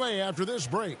coming your way after this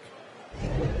break.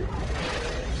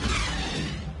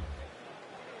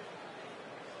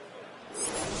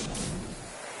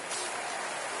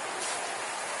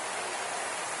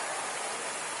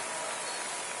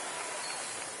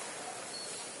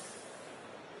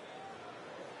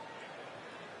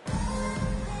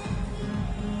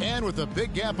 And with a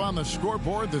big gap on the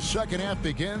scoreboard, the second half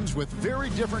begins with very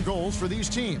different goals for these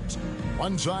teams.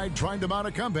 One side trying to mount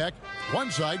a comeback,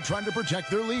 one side trying to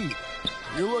protect their lead.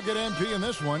 You look at MP in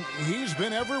this one, he's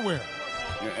been everywhere.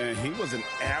 And he was an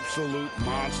absolute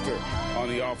monster on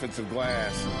the offensive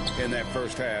glass in that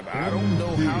first half. I don't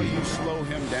know how you slow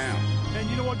him down. And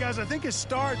you know what, guys? I think it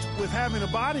starts with having a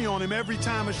body on him every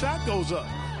time a shot goes up.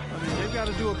 I mean, they've got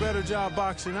to do a better job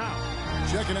boxing out.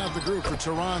 Checking out the group for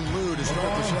Tyronn Lue to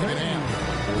start the second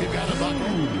half. We've got a bucket.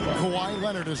 Kawhi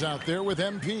Leonard is out there with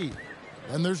MP.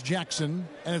 Then there's Jackson,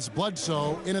 and it's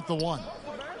Bledsoe in at the 1.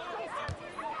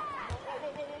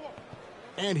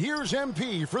 And here's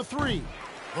MP for 3.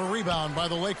 The rebound by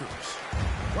the Lakers.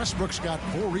 Westbrook's got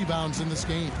 4 rebounds in this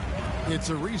game. It's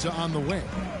Ariza on the wing.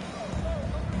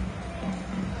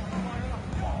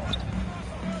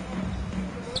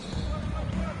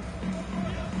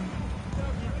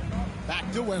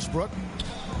 Back to Westbrook.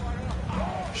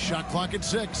 Shot clock at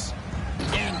 6.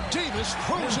 And Davis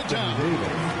throws it down.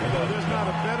 There's not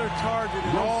a better target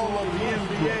in all of the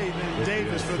NBA than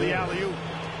Davis for the alley-oop.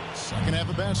 Second half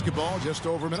of basketball, just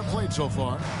over a minute played so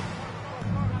far.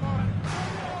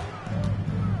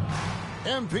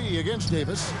 MP against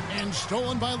Davis, and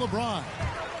stolen by LeBron.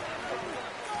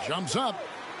 Jumps up,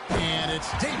 and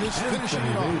it's Davis finishing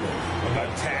it off.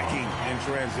 Attacking in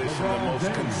transition, the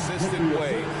most consistent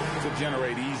way to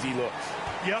generate easy looks.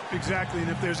 Yep, exactly. And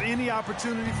if there's any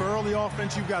opportunity for early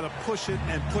offense, you've got to push it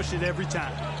and push it every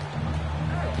time.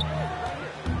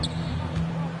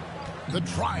 The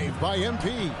drive by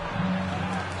MP.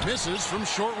 Misses from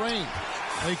short range.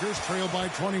 Lakers trail by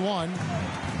 21.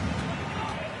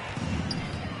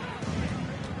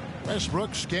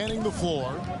 Westbrook scanning the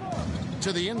floor.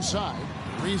 To the inside.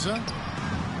 Ariza.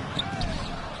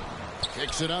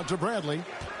 Kicks it out to Bradley.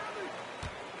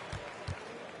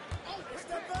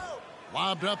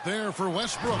 Lobbed up there for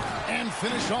Westbrook. And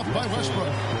finished off by Westbrook.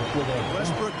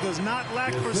 Westbrook does not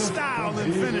lack for style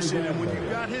in finishing. And when you've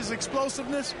got his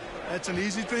explosiveness, that's an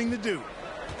easy thing to do.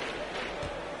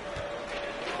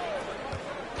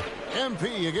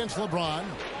 MP against LeBron.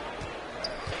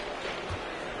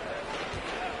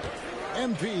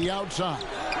 MP outside.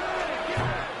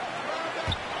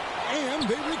 And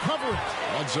they recover it.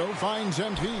 Bledsoe finds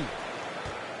MP.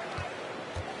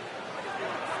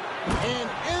 And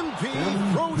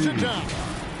MP throws it down.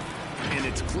 And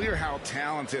it's clear how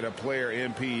talented a player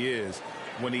MP is.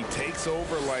 When he takes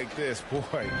over like this,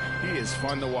 boy, he is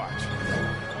fun to watch.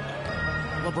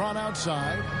 LeBron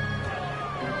outside.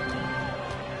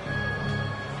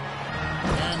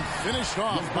 And finished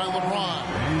off by LeBron.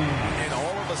 And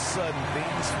all of a sudden,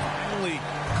 things finally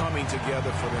coming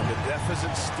together for them. The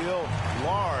deficit still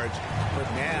large, but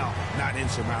now not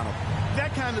insurmountable.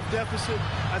 That kind of deficit,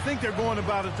 I think they're going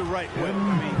about it the right way.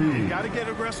 I mean, you got to get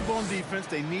aggressive on defense.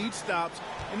 They need stops.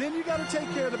 And then you got to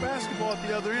take care of the basketball at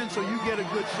the other end so you get a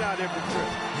good shot every trip.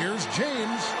 Here's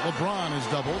James. LeBron is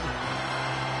doubled.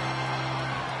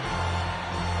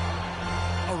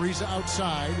 Ariza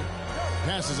outside.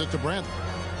 Passes it to Bradley.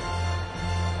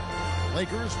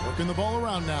 Lakers working the ball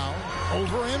around now.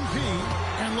 Over MP.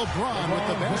 And LeBron with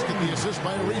the basket. The assist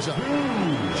by Ariza.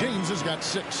 James has got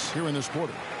 6 here in this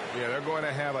quarter. Yeah, they're going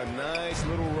to have a nice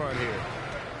little run here.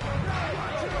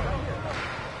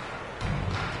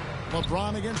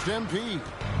 LeBron against MP.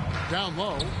 Down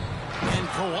low. And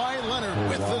Kawhi Leonard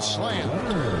with the slam.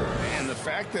 And the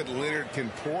fact that Leonard can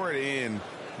pour it in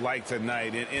like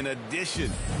tonight, in addition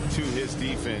to his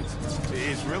defense,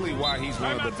 is really why he's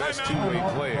one of the best two-way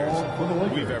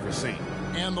players we've ever seen.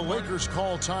 And the Lakers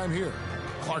call time here.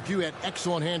 Clark, you had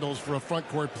excellent handles for a front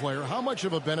court player. How much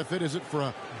of a benefit is it for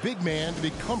a big man to be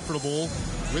comfortable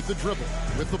with the dribble,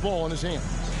 with the ball in his hands?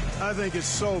 I think it's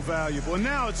so valuable. And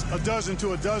now it's a dozen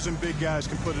to a dozen big guys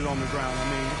can put it on the ground.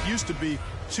 I mean, it used to be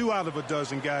 2 out of a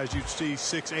dozen guys you'd see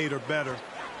 6, 8 or better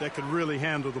that could really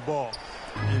handle the ball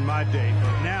in my day.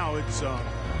 But now it's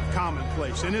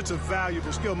commonplace, and it's a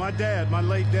valuable skill. My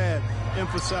late dad,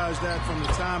 emphasized that from the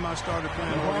time I started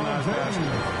playing organized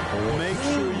basketball. Make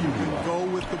sure you can go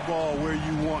with the ball where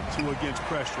you want to against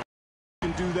pressure. If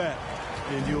you can do that,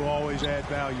 then you'll always add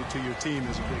value to your team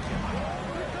as a big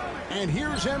guy. And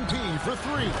here's MP for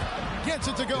 3. Gets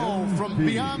it to go from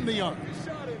beyond the arc.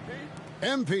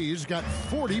 MP's got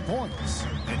 40 points.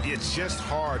 It's just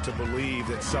hard to believe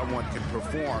that someone can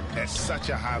perform at such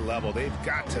a high level. They've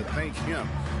got to thank him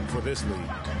for this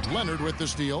lead. Leonard with the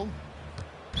steal.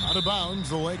 Out of bounds,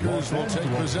 the Lakers will take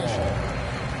possession.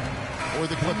 For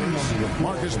the Clippers,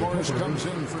 Marcus Morris comes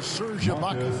in for Serge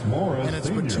Ibaka. And it's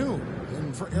Batum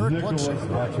in for Eric Bledsoe.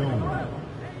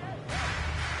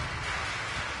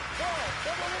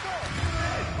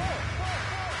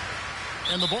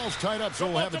 And the ball's tied up, so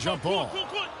we'll have a jump ball.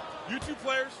 You two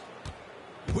players.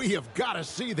 We have got to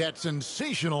see that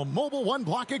sensational mobile 1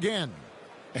 block again.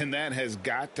 And that has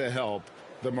got to help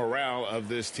the morale of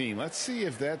this team. Let's see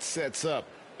if that sets up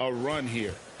a run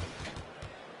here.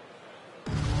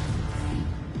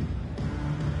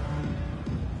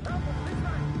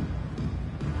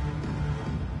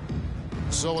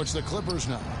 So it's the Clippers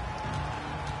now.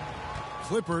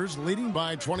 Clippers leading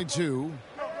by 22.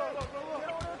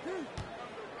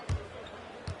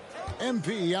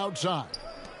 MP outside.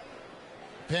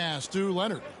 Pass to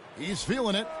Leonard. He's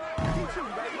feeling it.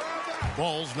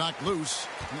 Ball's knocked loose.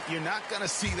 You're not going to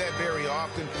see that very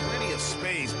often. Plenty of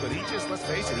space, but he just, let's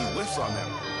face it, he whiffs on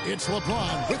them. It's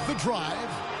LeBron with the drive.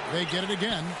 They get it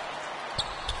again.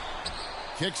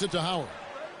 Kicks it to Howard.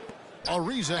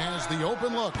 Ariza has the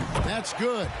open look. That's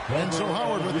good. And so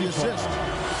Howard with the assist.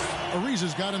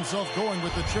 Ariza's got himself going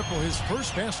with the triple, his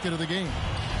first basket of the game.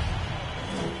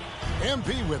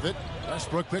 MP with it.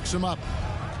 Westbrook picks him up.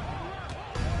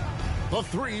 The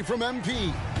 3 from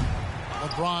MP.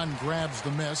 LeBron grabs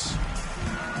the miss.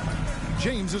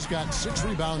 James has got 6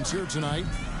 rebounds here tonight.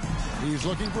 He's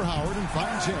looking for Howard and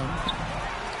finds him.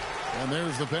 And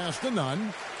there's the pass to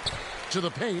Nunn. To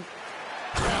the paint.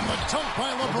 And the dunk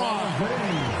by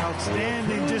LeBron.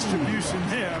 Outstanding distribution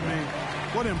there. I mean,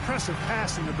 what impressive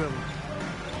passing ability.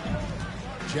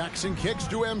 Jackson kicks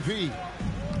to MP.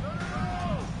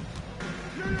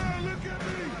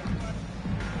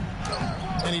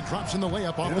 And he drops in the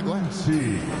layup off the glass.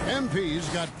 MP's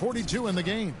got 42 in the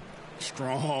game.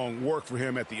 Strong work for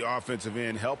him at the offensive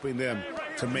end, helping them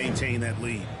to maintain that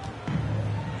lead.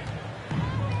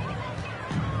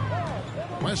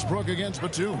 Westbrook against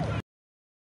Batum.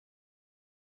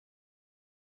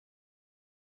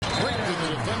 Quick to the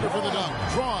defender for the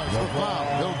dunk. Draws the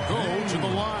foul. He'll go to the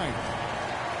line.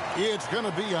 It's going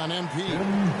to be on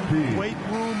MP. Weight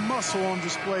room muscle on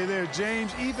display there,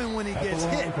 James. Even when he gets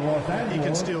hit, he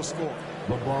can still score.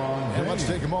 And let's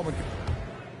take a moment.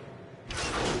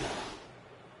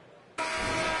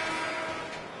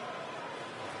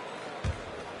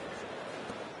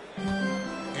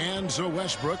 And so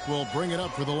Westbrook will bring it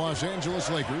up for the Los Angeles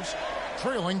Lakers,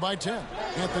 trailing by 10.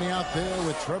 Anthony out there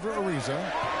with Trevor Ariza.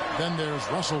 Then there's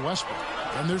Russell Westbrook.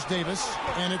 And there's Davis,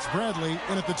 and it's Bradley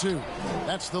in at the 2.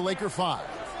 That's the Laker 5.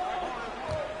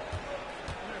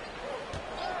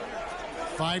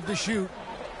 5 to shoot.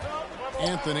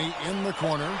 Anthony in the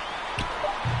corner.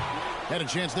 Had a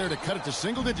chance there to cut it to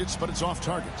single digits, but it's off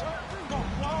target.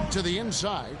 To the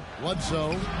inside,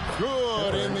 Bledsoe.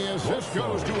 Good, and the assist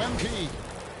goes to MP.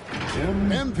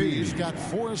 MP's got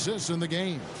 4 assists in the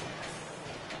game.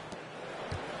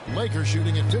 Lakers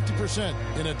shooting at 50%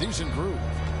 in a decent groove.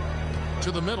 To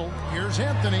the middle, here's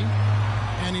Anthony,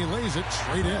 and he lays it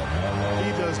straight in.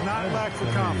 He does not lack for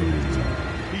confidence.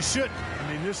 He shouldn't.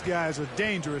 I mean, this guy's a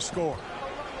dangerous scorer.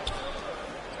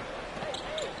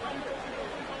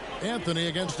 Anthony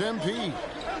against MP.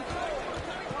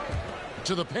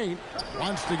 To the paint,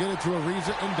 wants to get it to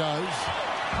Ariza and does.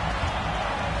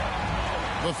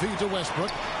 The feed to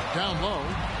Westbrook, down low.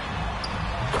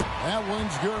 That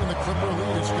one's good, and the Clipper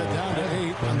lead is cut down to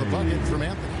 8 on the bucket from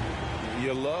Anthony.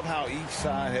 You love how each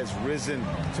side has risen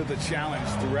to the challenge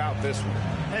throughout this one.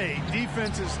 Hey,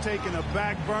 defense is taking a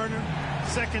back burner,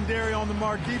 secondary on the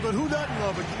marquee, but who doesn't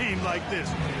love a game like this?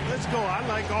 Let's go. I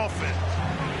like offense.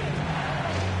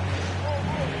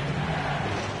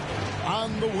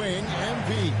 On the wing,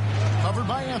 MP. Covered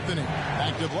by Anthony.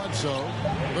 Back to Bledsoe.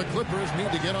 The Clippers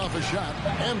need to get off a shot.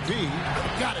 MP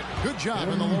got it. Good job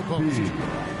in the low post.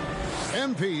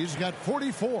 MP's got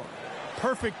 44.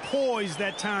 Perfect poise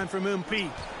that time from MP.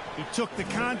 He took the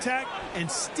contact and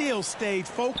still stayed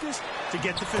focused to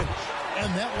get the finish.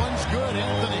 And that one's good,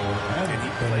 Anthony. And he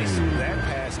placed that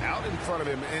pass out in front of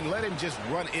him and let him just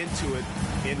run into it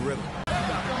in rhythm.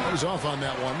 He's off on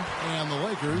that one, and the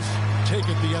Lakers take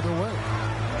it the other way.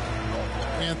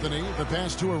 Anthony, the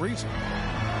pass to Ariza.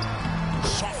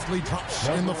 Softly drops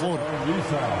in the floater.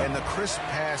 And the crisp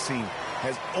passing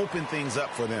has opened things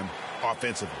up for them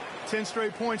offensively. 10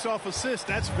 straight points off assist.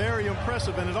 That's very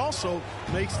impressive, and it also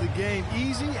makes the game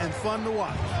easy and fun to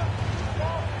watch.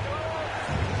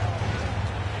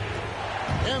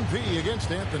 MP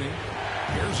against Anthony.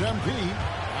 Here's MP.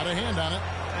 Got a hand on it.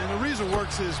 And Ariza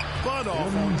works his butt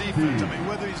off on defense. I mean,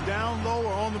 whether he's down low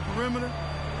or on the perimeter,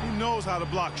 he knows how to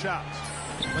block shots.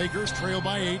 Lakers trail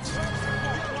by 8.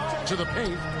 To the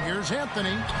paint. Here's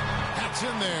Anthony. That's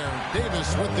in there.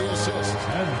 Davis with the assist.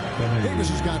 Davis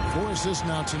has got 4 assists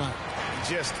now tonight.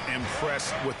 Just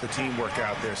impressed with the teamwork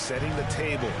out there, setting the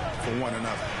table for one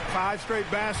another. 5 straight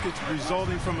baskets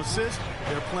resulting from assists.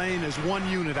 They're playing as one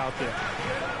unit out there.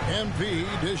 MP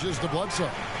dishes to Bledsoe.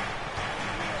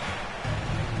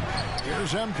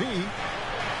 Here's MP.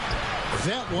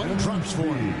 That one drops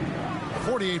for him.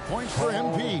 48 points for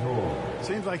MP.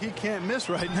 Seems like he can't miss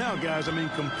right now, guys. I mean,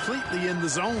 completely in the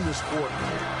zone this quarter.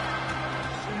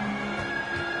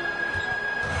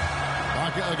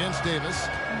 Baca against Davis.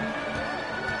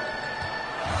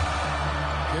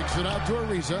 Kicks it out to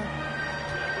Ariza.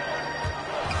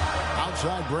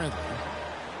 Outside Bradley.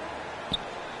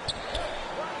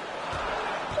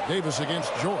 Davis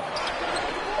against George.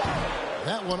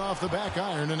 That one off the back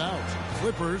iron and out.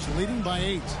 Clippers leading by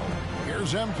 8.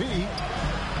 Here's MP.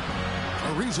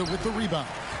 Ariza with the rebound.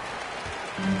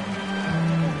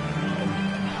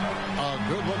 A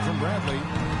good look from Bradley.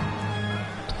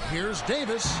 Here's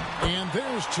Davis, and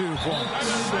there's 2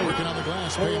 points. Working on the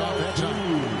glass, paying off that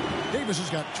time. Davis has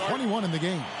got 21 in the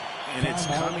game. And it's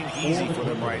coming easy for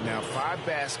them right now. 5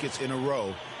 baskets in a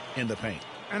row in the paint.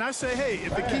 And I say, hey,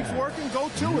 if it keeps working, go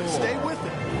to it. Stay with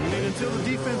it. I mean, until the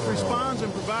defense responds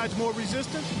and provides more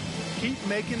resistance, keep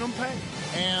making them pay.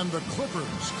 And the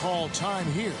Clippers call time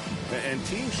here. And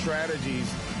team strategies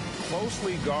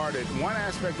closely guarded. One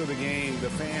aspect of the game the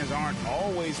fans aren't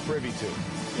always privy to.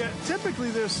 Yeah, typically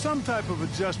there's some type of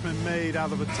adjustment made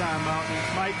out of a timeout.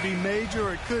 It might be major,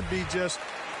 or it could be just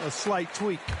a slight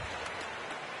tweak.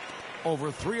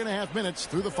 Over 3.5 minutes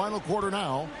through the final quarter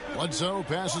now. Bledsoe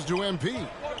passes to MP.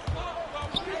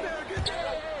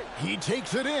 He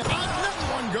takes it in. Another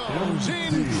one goes.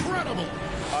 Incredible.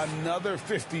 Another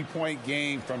 50-point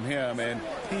game from him, and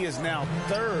he is now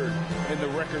third in the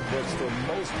record books for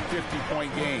most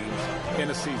 50-point games in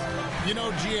a season. You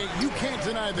know, G.A., you can't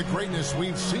deny the greatness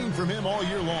we've seen from him all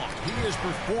year long. He has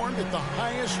performed at the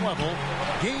highest level,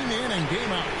 game in and game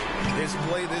out. His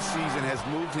play this season has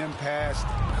moved him past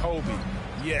Kobe.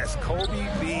 Yes, Kobe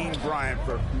being Bryant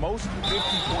for most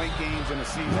 50-point games in a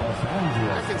season.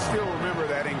 I can still remember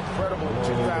that incredible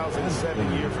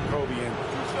 2007 year for Kobe, and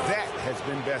that has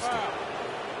been bested.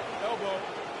 Elbow.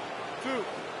 2.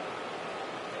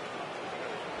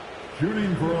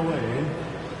 Shooting for LA,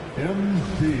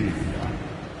 MP.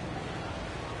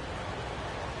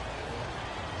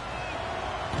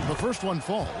 The first one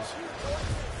falls.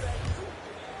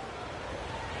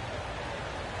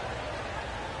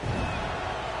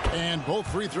 And both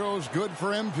free throws good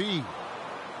for MP.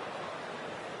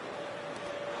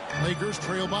 Lakers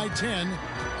trail by 10.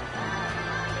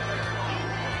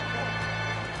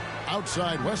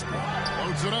 Outside Westbrook.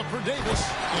 Loads it up for Davis.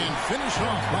 And finished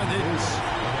off by Davis.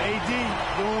 AD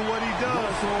doing what he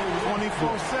does.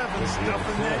 24/7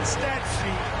 stuffing that stat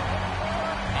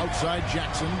sheet. Outside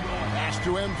Jackson. Pass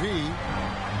to MP.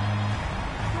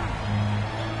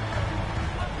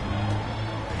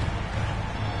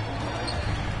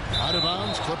 Out of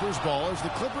bounds, Clippers ball as the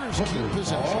Clippers keep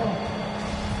possession.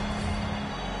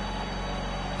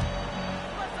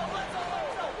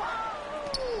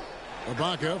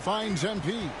 Ibaka finds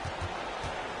MP.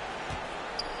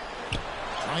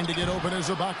 Trying to get open is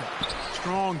Ibaka.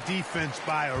 Strong defense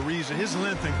by Ariza. His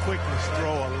length and quickness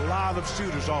throw a lot of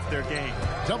shooters off their game.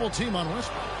 Double team on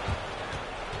Westbrook.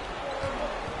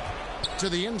 To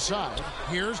the inside.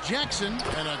 Here's Jackson.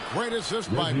 And a great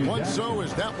assist by Bledsoe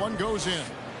as that one goes in.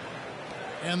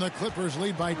 And the Clippers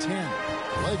lead by 10.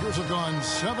 Lakers have gone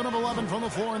 7 of 11 from the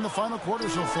floor in the final quarter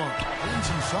so far. And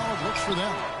some solid looks for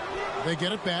them. They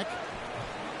get it back.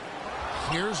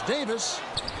 Here's Davis.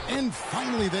 And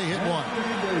finally they hit one.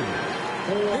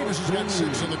 Davis has got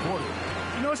 6 in the quarter.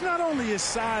 You know, it's not only his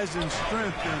size and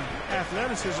strength and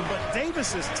athleticism, but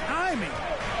Davis's timing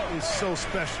is so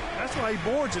special. That's why he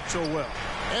boards it so well.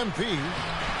 MP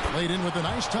laid in with a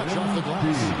nice touch off the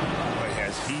glass. Boy,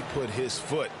 has he put his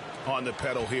foot on the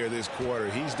pedal here this quarter.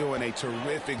 He's doing a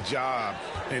terrific job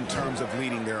in terms of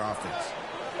leading their offense.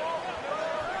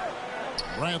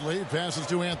 Bradley passes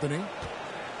to Anthony.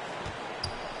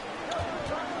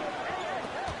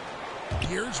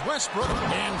 Here's Westbrook,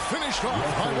 and finished off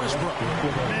by Westbrook.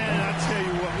 Man, I tell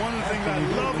you what, one of the things I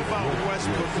love about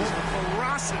Westbrook is the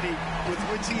ferocity with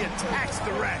which he attacks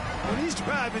the rack. When he's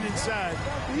driving inside,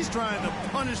 he's trying to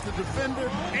punish the defender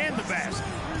and the basket.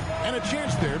 And a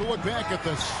chance there to look back at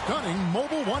the stunning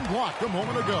mobile one block a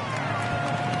moment ago.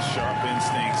 Sharp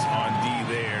instincts on D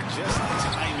there. Just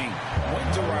timing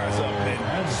when to rise up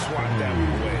and swat that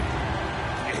one away.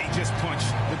 He just punched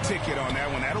the ticket on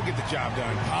that one. That'll get the job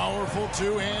done. Powerful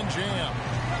two-hand jam.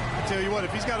 I tell you what,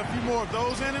 if he's got a few more of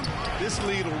those in him, this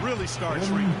lead will really start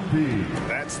shrinking.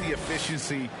 That's the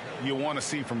efficiency you want to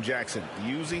see from Jackson.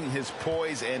 Using his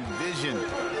poise and vision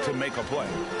to make a play.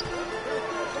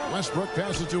 Westbrook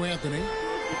passes to Anthony.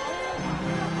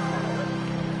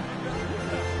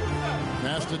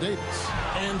 Pass to Davis.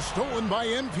 And stolen by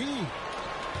MP.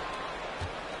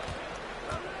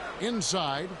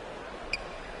 Inside.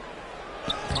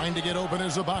 Trying to get open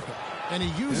is Ibaka. And he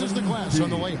uses the glass on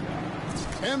the layup.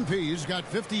 MP's got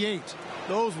 58.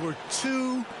 Those were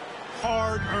 2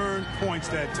 hard-earned points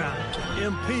that time.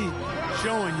 MP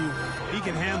showing you he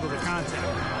can handle the contact.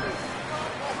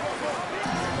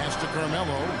 Pass to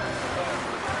Carmelo.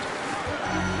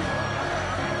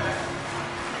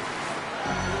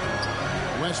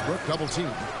 Westbrook double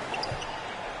team.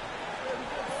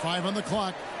 5 on the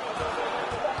clock.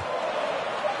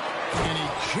 And he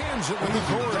jams it with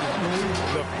authority.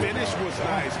 The finish was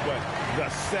nice, but the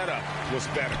setup was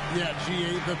better. Yeah,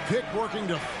 GA, the pick working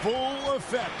to full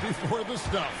effect before the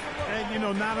stuff. And, you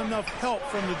know, not enough help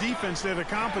from the defense there to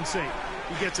compensate.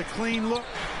 He gets a clean look,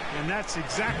 and that's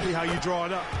exactly how you draw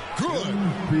it up. Good.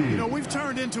 You know, we've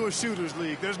turned into a shooter's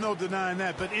league. There's no denying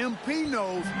that. But MP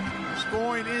knows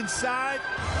scoring inside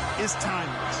is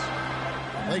timeless.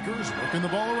 Lakers working the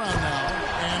ball around now.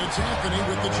 And it's Anthony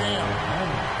with the jam.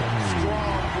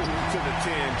 Strong move to the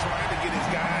 10, trying to get his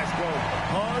guys going.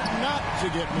 Hard not to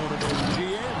get motivated,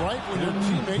 GA, right when your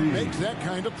teammate makes that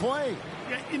kind of play.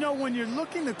 Yeah, you know, when you're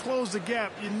looking to close the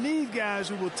gap, you need guys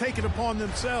who will take it upon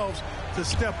themselves to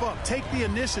step up, take the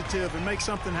initiative, and make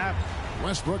something happen.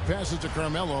 Westbrook passes to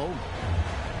Carmelo.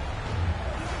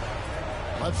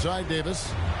 Left side,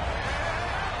 Davis.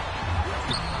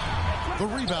 The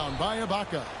rebound by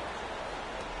Ibaka.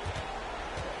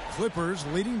 Clippers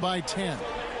leading by 10.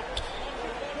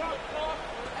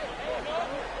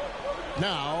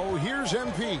 Now, here's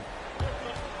MP.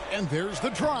 And there's the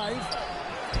drive.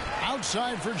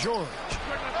 Outside for George.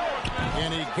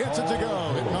 And he gets it to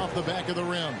go, hitting off the back of the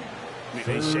rim.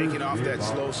 They shaking off that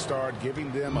slow start,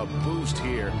 giving them a boost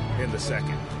here in the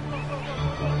second.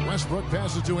 Westbrook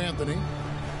passes to Anthony.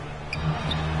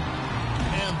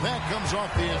 And that comes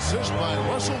off the assist by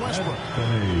Russell Westbrook.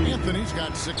 Anthony's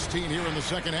got 16 here in the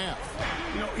second half.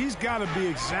 You know, he's got to be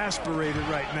exasperated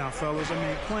right now, fellas. I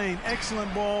mean, playing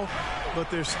excellent ball, but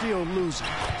they're still losing.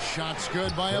 Shots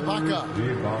good by Ibaka.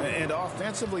 And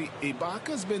offensively,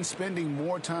 Ibaka's been spending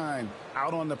more time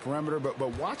out on the perimeter, but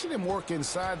watching him work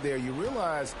inside there, you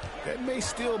realize that may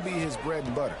still be his bread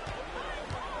and butter.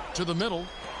 To the middle.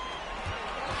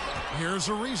 Here's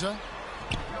Ariza.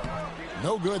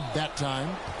 No good that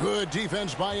time. Good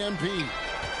defense by MP.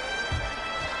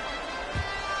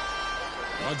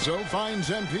 Bledsoe finds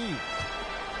MP.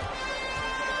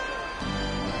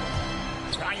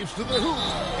 Drives to the hoop.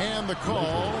 And the call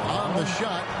on the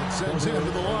shot that sends him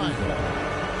to the line.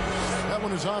 That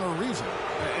one is on Ariza.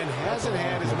 And hasn't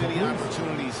had as many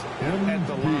opportunities at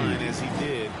the line as he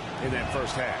did in that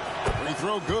first half. Free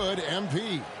throw good,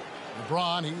 MP.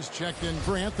 LeBron, he's checked in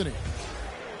for Anthony.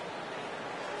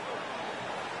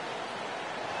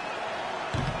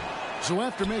 So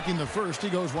after making the first, he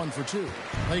goes 1 for 2.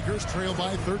 Lakers trail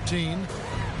by 13.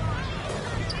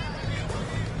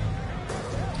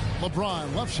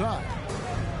 LeBron left side.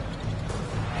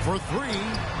 For 3.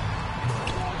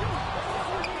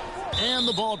 And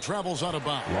the ball travels out of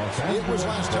bounds. It was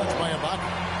last touched by Ibaka.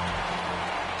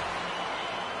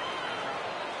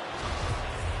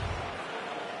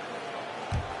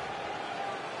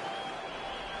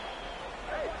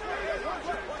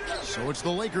 So it's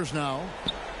the Lakers now.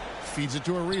 Feeds it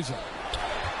to Ariza.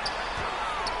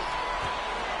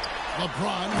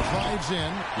 LeBron drives in,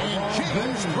 and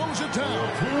James throws it down.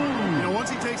 You know, once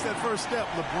he takes that first step,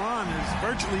 LeBron is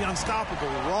virtually unstoppable.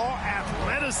 Raw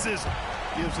athleticism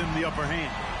gives him the upper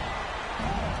hand.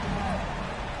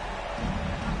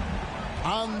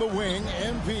 On the wing,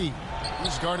 MP.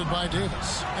 He's guarded by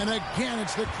Davis. And again,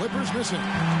 it's the Clippers missing.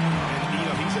 And, you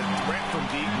know, he's a threat from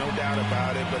deep, no doubt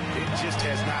about it, but it just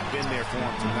has not been there for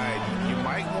him tonight. You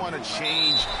might want to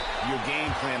change your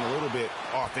game plan a little bit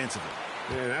offensively.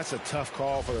 Man, that's a tough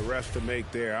call for the refs to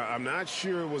make there. I'm not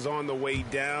sure it was on the way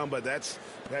down, but that's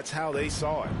how they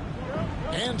saw it.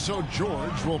 And so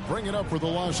George will bring it up for the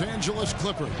Los Angeles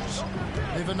Clippers.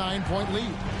 They have a 9-point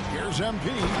lead. Here's MP.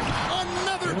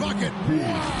 Another bucket.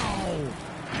 Wow!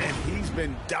 And he's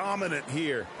been dominant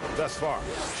here thus far.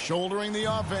 Shouldering the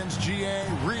offense, GA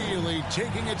really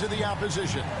taking it to the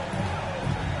opposition.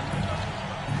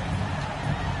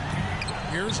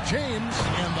 Here's James,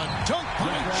 and the dunk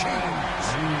by James.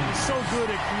 He's so good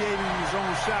at creating his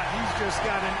own shot. He's just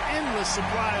got an endless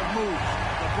supply of moves.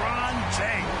 LeBron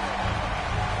James.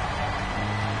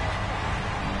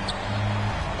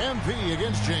 MP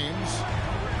against James.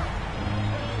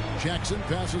 Jackson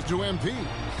passes to MP.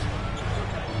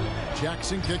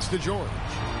 Jackson kicks to George.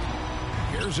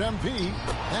 Here's MP.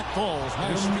 That falls.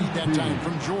 Nice speed that time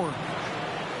from George.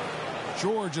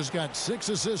 George has got 6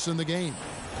 assists in the game.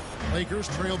 Lakers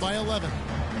trail by 11.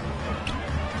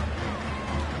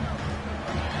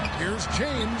 Here's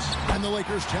James, and the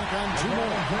Lakers tack on 2 more.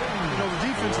 You know, the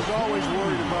defense is always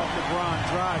worried about LeBron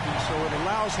driving, so it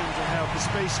allows him to have the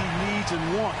space he needs and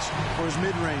wants for his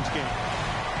mid-range game.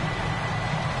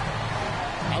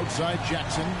 Outside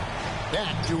Jackson.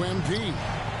 Back to MP.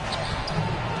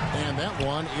 And that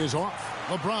one is off.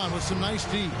 LeBron with some nice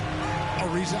D.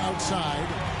 Ariza outside.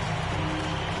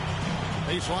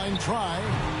 Baseline try.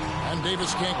 And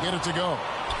Davis can't get it to go.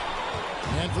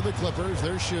 And for the Clippers,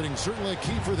 they're shooting. Certainly a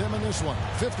key for them in this one.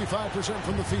 55%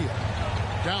 from the field.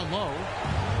 Down low.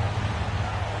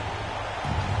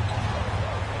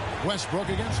 Westbrook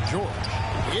against George.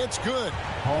 It's good.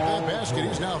 The basket,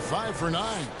 he's now 5 for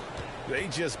 9. They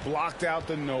just blocked out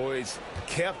the noise,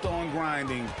 kept on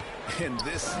grinding, and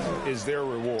this is their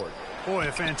reward. Boy,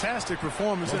 a fantastic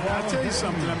performance. And I'll tell you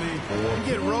something, I mean, you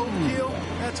get roadkill,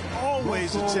 that's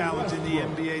always a challenge in the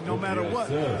NBA, no matter what.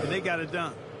 And they got it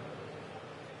done.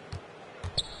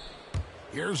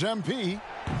 Here's MP.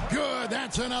 Good,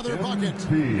 that's another bucket.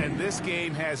 And this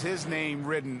game has his name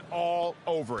written all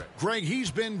over it. Greg,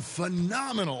 he's been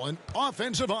phenomenal. An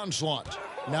offensive onslaught.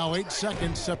 Now 8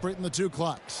 seconds separating the 2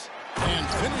 clocks. And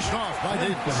finished off by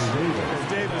Davis.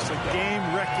 Davis, a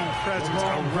game-wrecking presence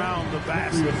around the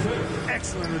basket.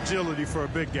 Excellent agility for a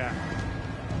big guy.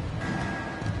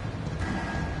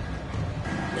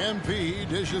 MP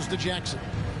dishes to Jackson.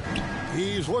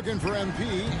 He's looking for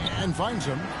MP and finds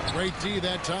him. Great D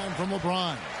that time from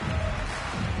LeBron.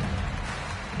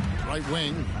 Right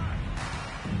wing.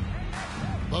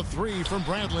 The three from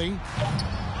Bradley.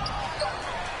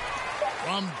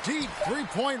 From deep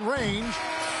three-point range.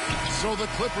 So the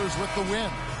Clippers with the win.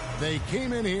 They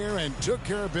came in here and took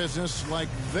care of business like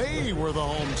they were the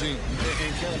home team.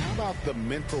 And Kevin, how about the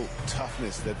mental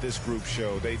toughness that this group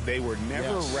showed? They were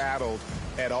never rattled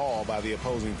at all by the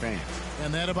opposing fans.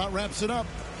 And that about wraps it up.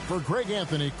 For Greg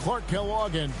Anthony, Clark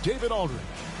Kellogg, and David Aldridge,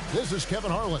 this is Kevin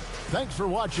Harlan. Thanks for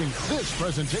watching this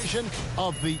presentation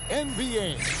of the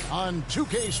NBA on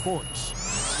 2K Sports.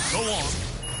 So long.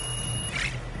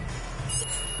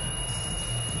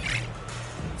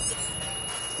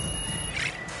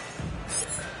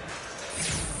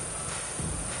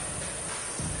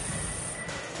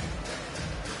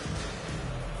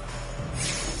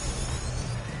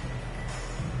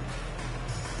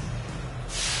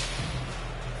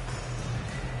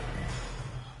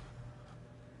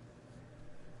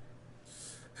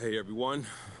 Hey, everyone.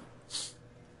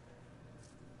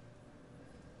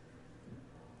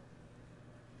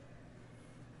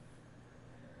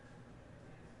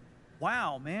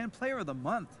 Wow, man, player of the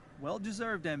month. Well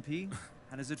deserved, MP.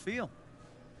 How does it feel?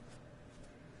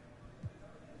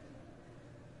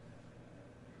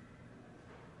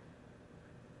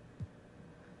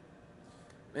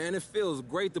 Man, it feels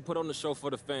great to put on the show for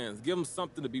the fans. Give them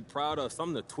something to be proud of,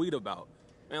 something to tweet about.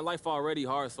 Man, life already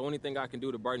hard, so anything I can do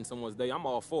to brighten someone's day, I'm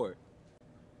all for it.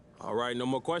 All right, no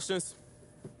more questions?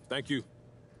 Thank you.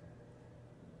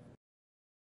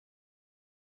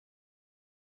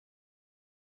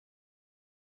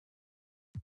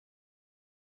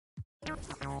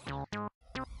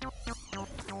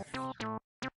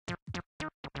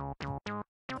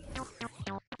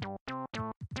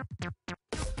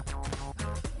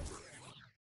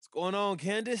 What's going on,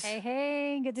 Candace?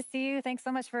 Hey, good to see you. Thanks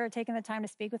so much for taking the time to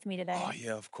speak with me today. Oh,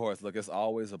 yeah, of course. Look, it's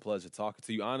always a pleasure talking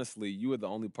to you. Honestly, you are the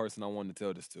only person I wanted to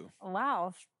tell this to.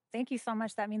 Wow. Thank you so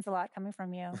much. That means a lot coming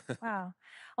from you. Wow.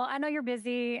 Well, I know you're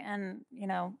busy and,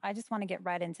 I just want to get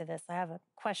right into this. I have a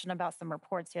question about some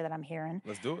reports here that I'm hearing.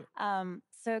 Let's do it.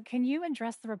 So can you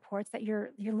address the reports that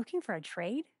you're looking for a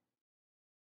trade?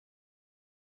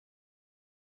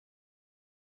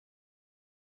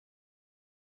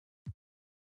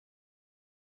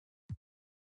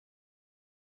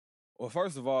 Well,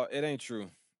 first of all, it ain't true,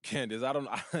 Candace.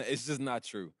 It's just not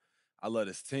true. I love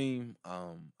this team.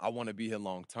 I want to be here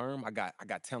long term. I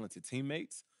got talented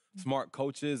teammates, smart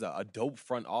coaches, a dope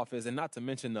front office, and not to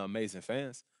mention the amazing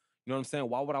fans. You know what I'm saying?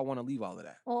 Why would I want to leave all of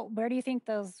that? Well, where do you think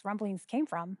those rumblings came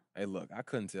from? Hey, look, I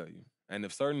couldn't tell you. And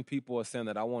if certain people are saying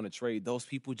that I want to trade, those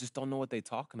people just don't know what they're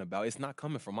talking about. It's not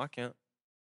coming from my camp.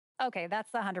 Okay,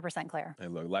 that's 100% clear. Hey,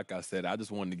 look, like I said, I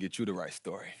just wanted to get you the right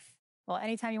story. Well,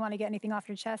 anytime you want to get anything off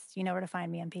your chest, you know where to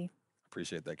find me, MP.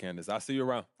 Appreciate that, Candace. I'll see you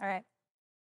around. All right.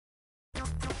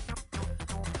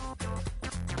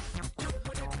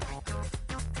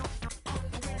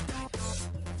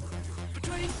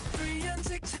 Between 3 and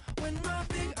 6, when my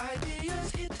big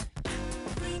ideas hit.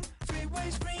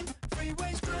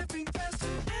 Freeways driving fast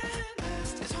and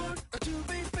fast. It's hard to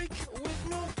be fake with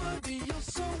nobody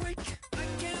else awake. I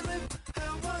can't live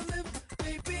how I live,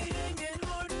 baby, hanging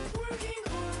hard, working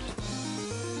hard.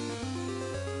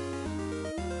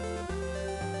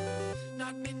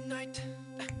 Not midnight,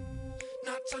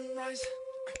 not sunrise.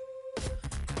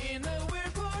 In a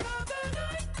weird part of the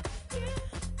night,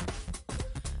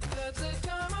 that's the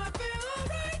time I feel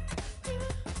alright.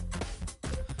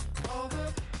 All the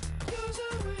goes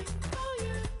away, oh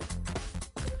yeah.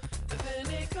 Then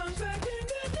it comes back in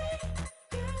the day,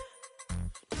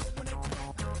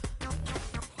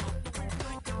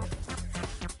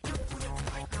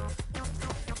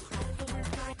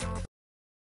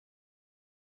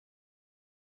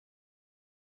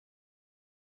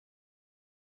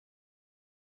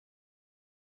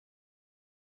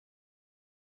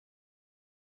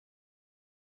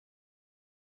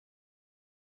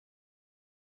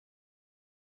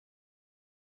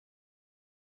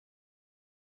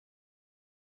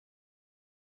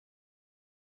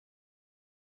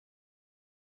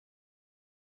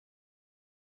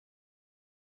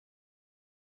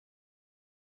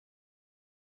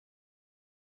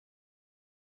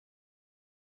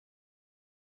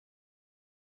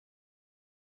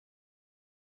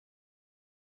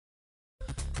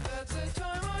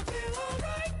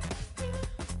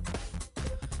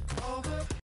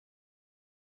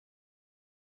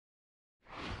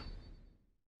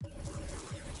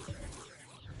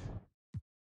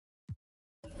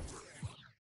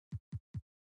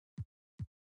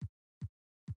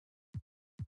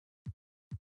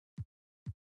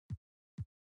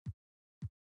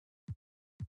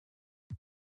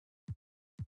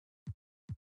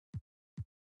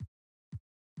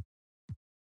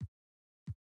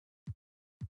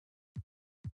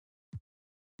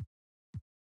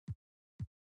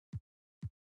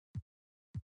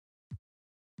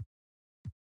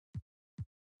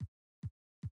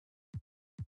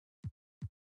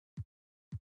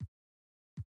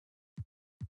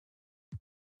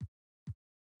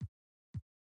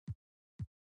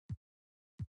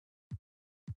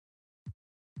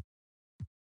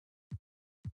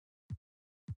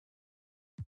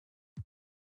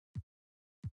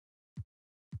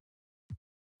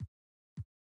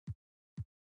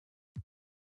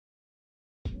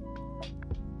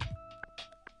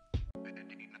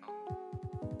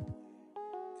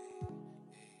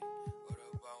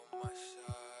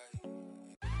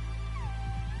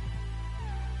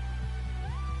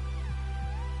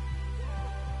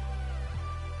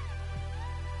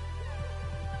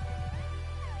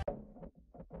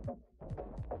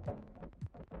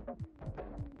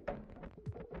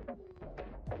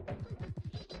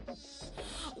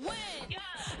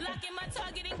 Lock in my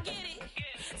target and get it.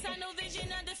 Sign no vision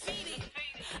undefeated.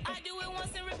 I do it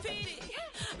once and repeat it.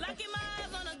 Locking my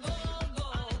eyes on a go.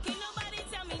 Can't nobody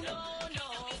tell me no.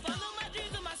 Follow my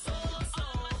dreams with my soul.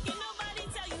 Can't nobody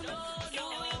tell you no.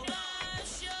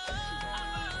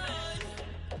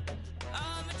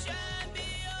 I'm a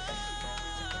champion.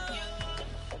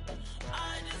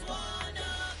 I just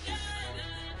wanna get.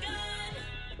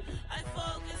 I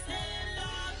focus and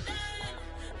locked in.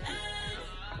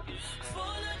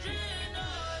 Full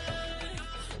adrenaline.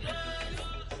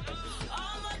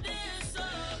 I'm a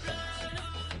discipline.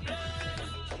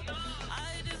 I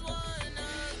just wanna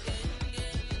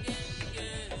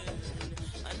get.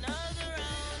 Another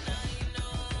round, I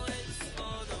know it's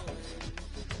for the win.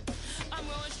 I'm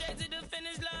going straight to the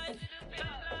finish line.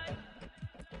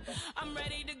 I'm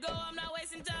ready to go, I'm not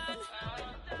wasting time.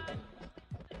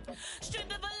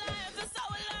 Strength of a lion, feel so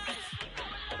alive.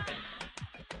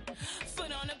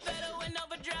 Foot on the pedal in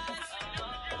overdrive.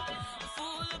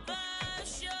 Full of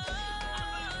passion.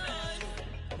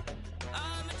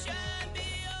 I'm a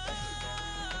champion.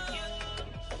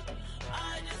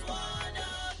 I just wanna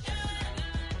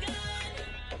get.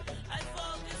 I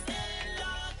focus and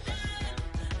locked in.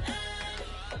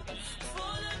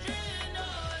 Full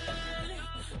adrenaline.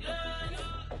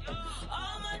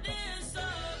 I'm a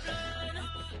discipline.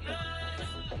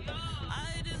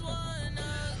 I just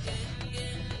wanna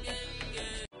get.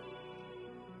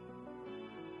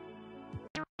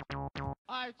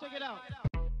 Alright, check it out.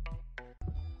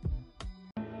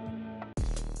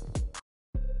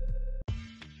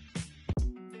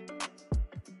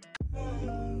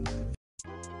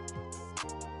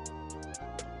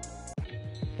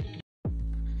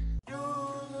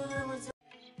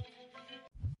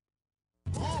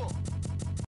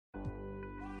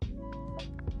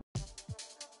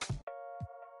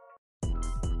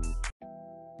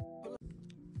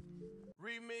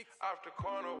 Remix after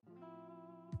corner.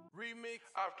 Remix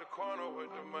after corner with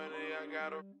the money I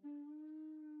got a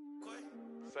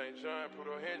St. John, put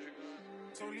on Hendrix.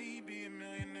 So Lee be a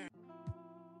millionaire.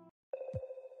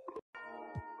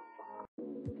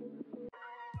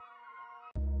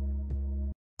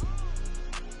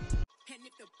 And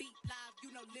if the beat live,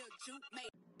 you know Lil Juke made.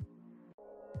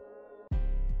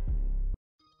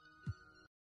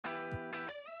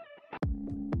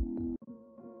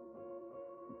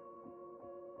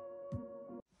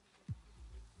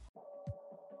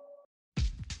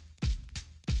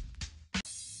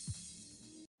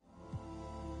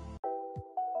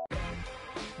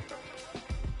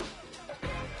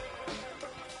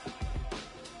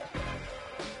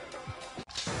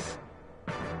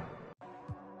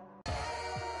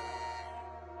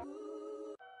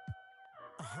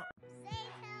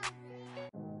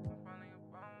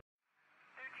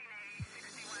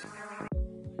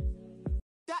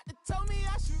 Doctor told me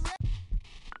I should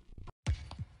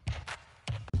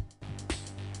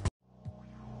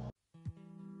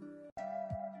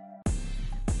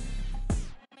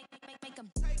make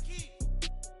them take it.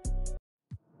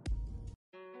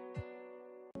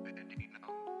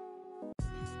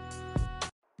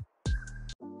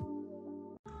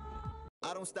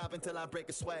 I don't stop until I break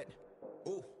a sweat.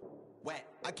 Ooh, wet.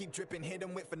 I keep dripping, hit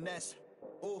 'em with finesse.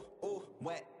 Ooh,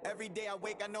 wet. Every day I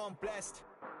wake, I know I'm blessed.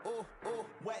 Ooh,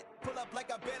 wet. Pull up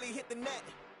like I barely hit the net.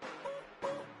 Ooh,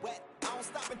 wet. I don't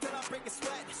stop until I break a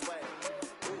sweat.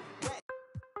 Ooh, wet.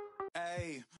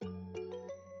 Hey.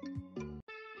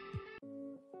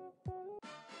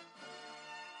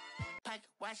 pocket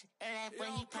watch it. And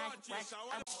when he pocket watch it.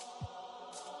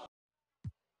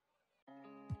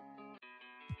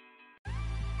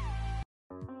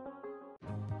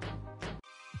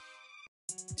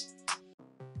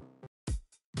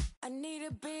 I need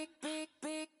a big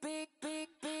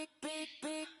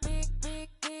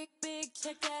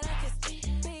check that I can see.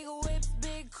 Big whips,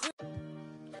 big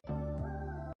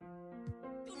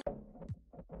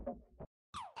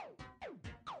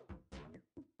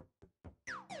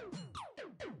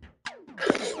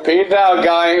Peace out,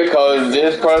 guys, because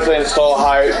this person is so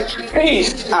hype.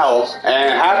 Peace out,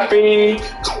 and happy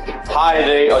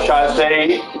holiday, or should I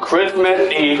say,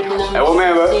 Christmas Eve. And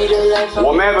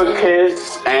remember,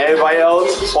 kids and everybody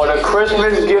else, for the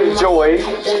Christmas gift joy,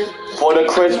 for the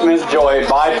Christmas joy.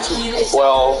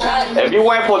 Well, if you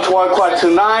went for 12 o'clock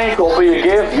tonight, go for your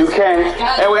gift, you can.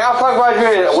 Anyway, I'll talk about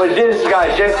here with this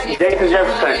guy, Jason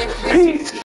Jefferson. Peace.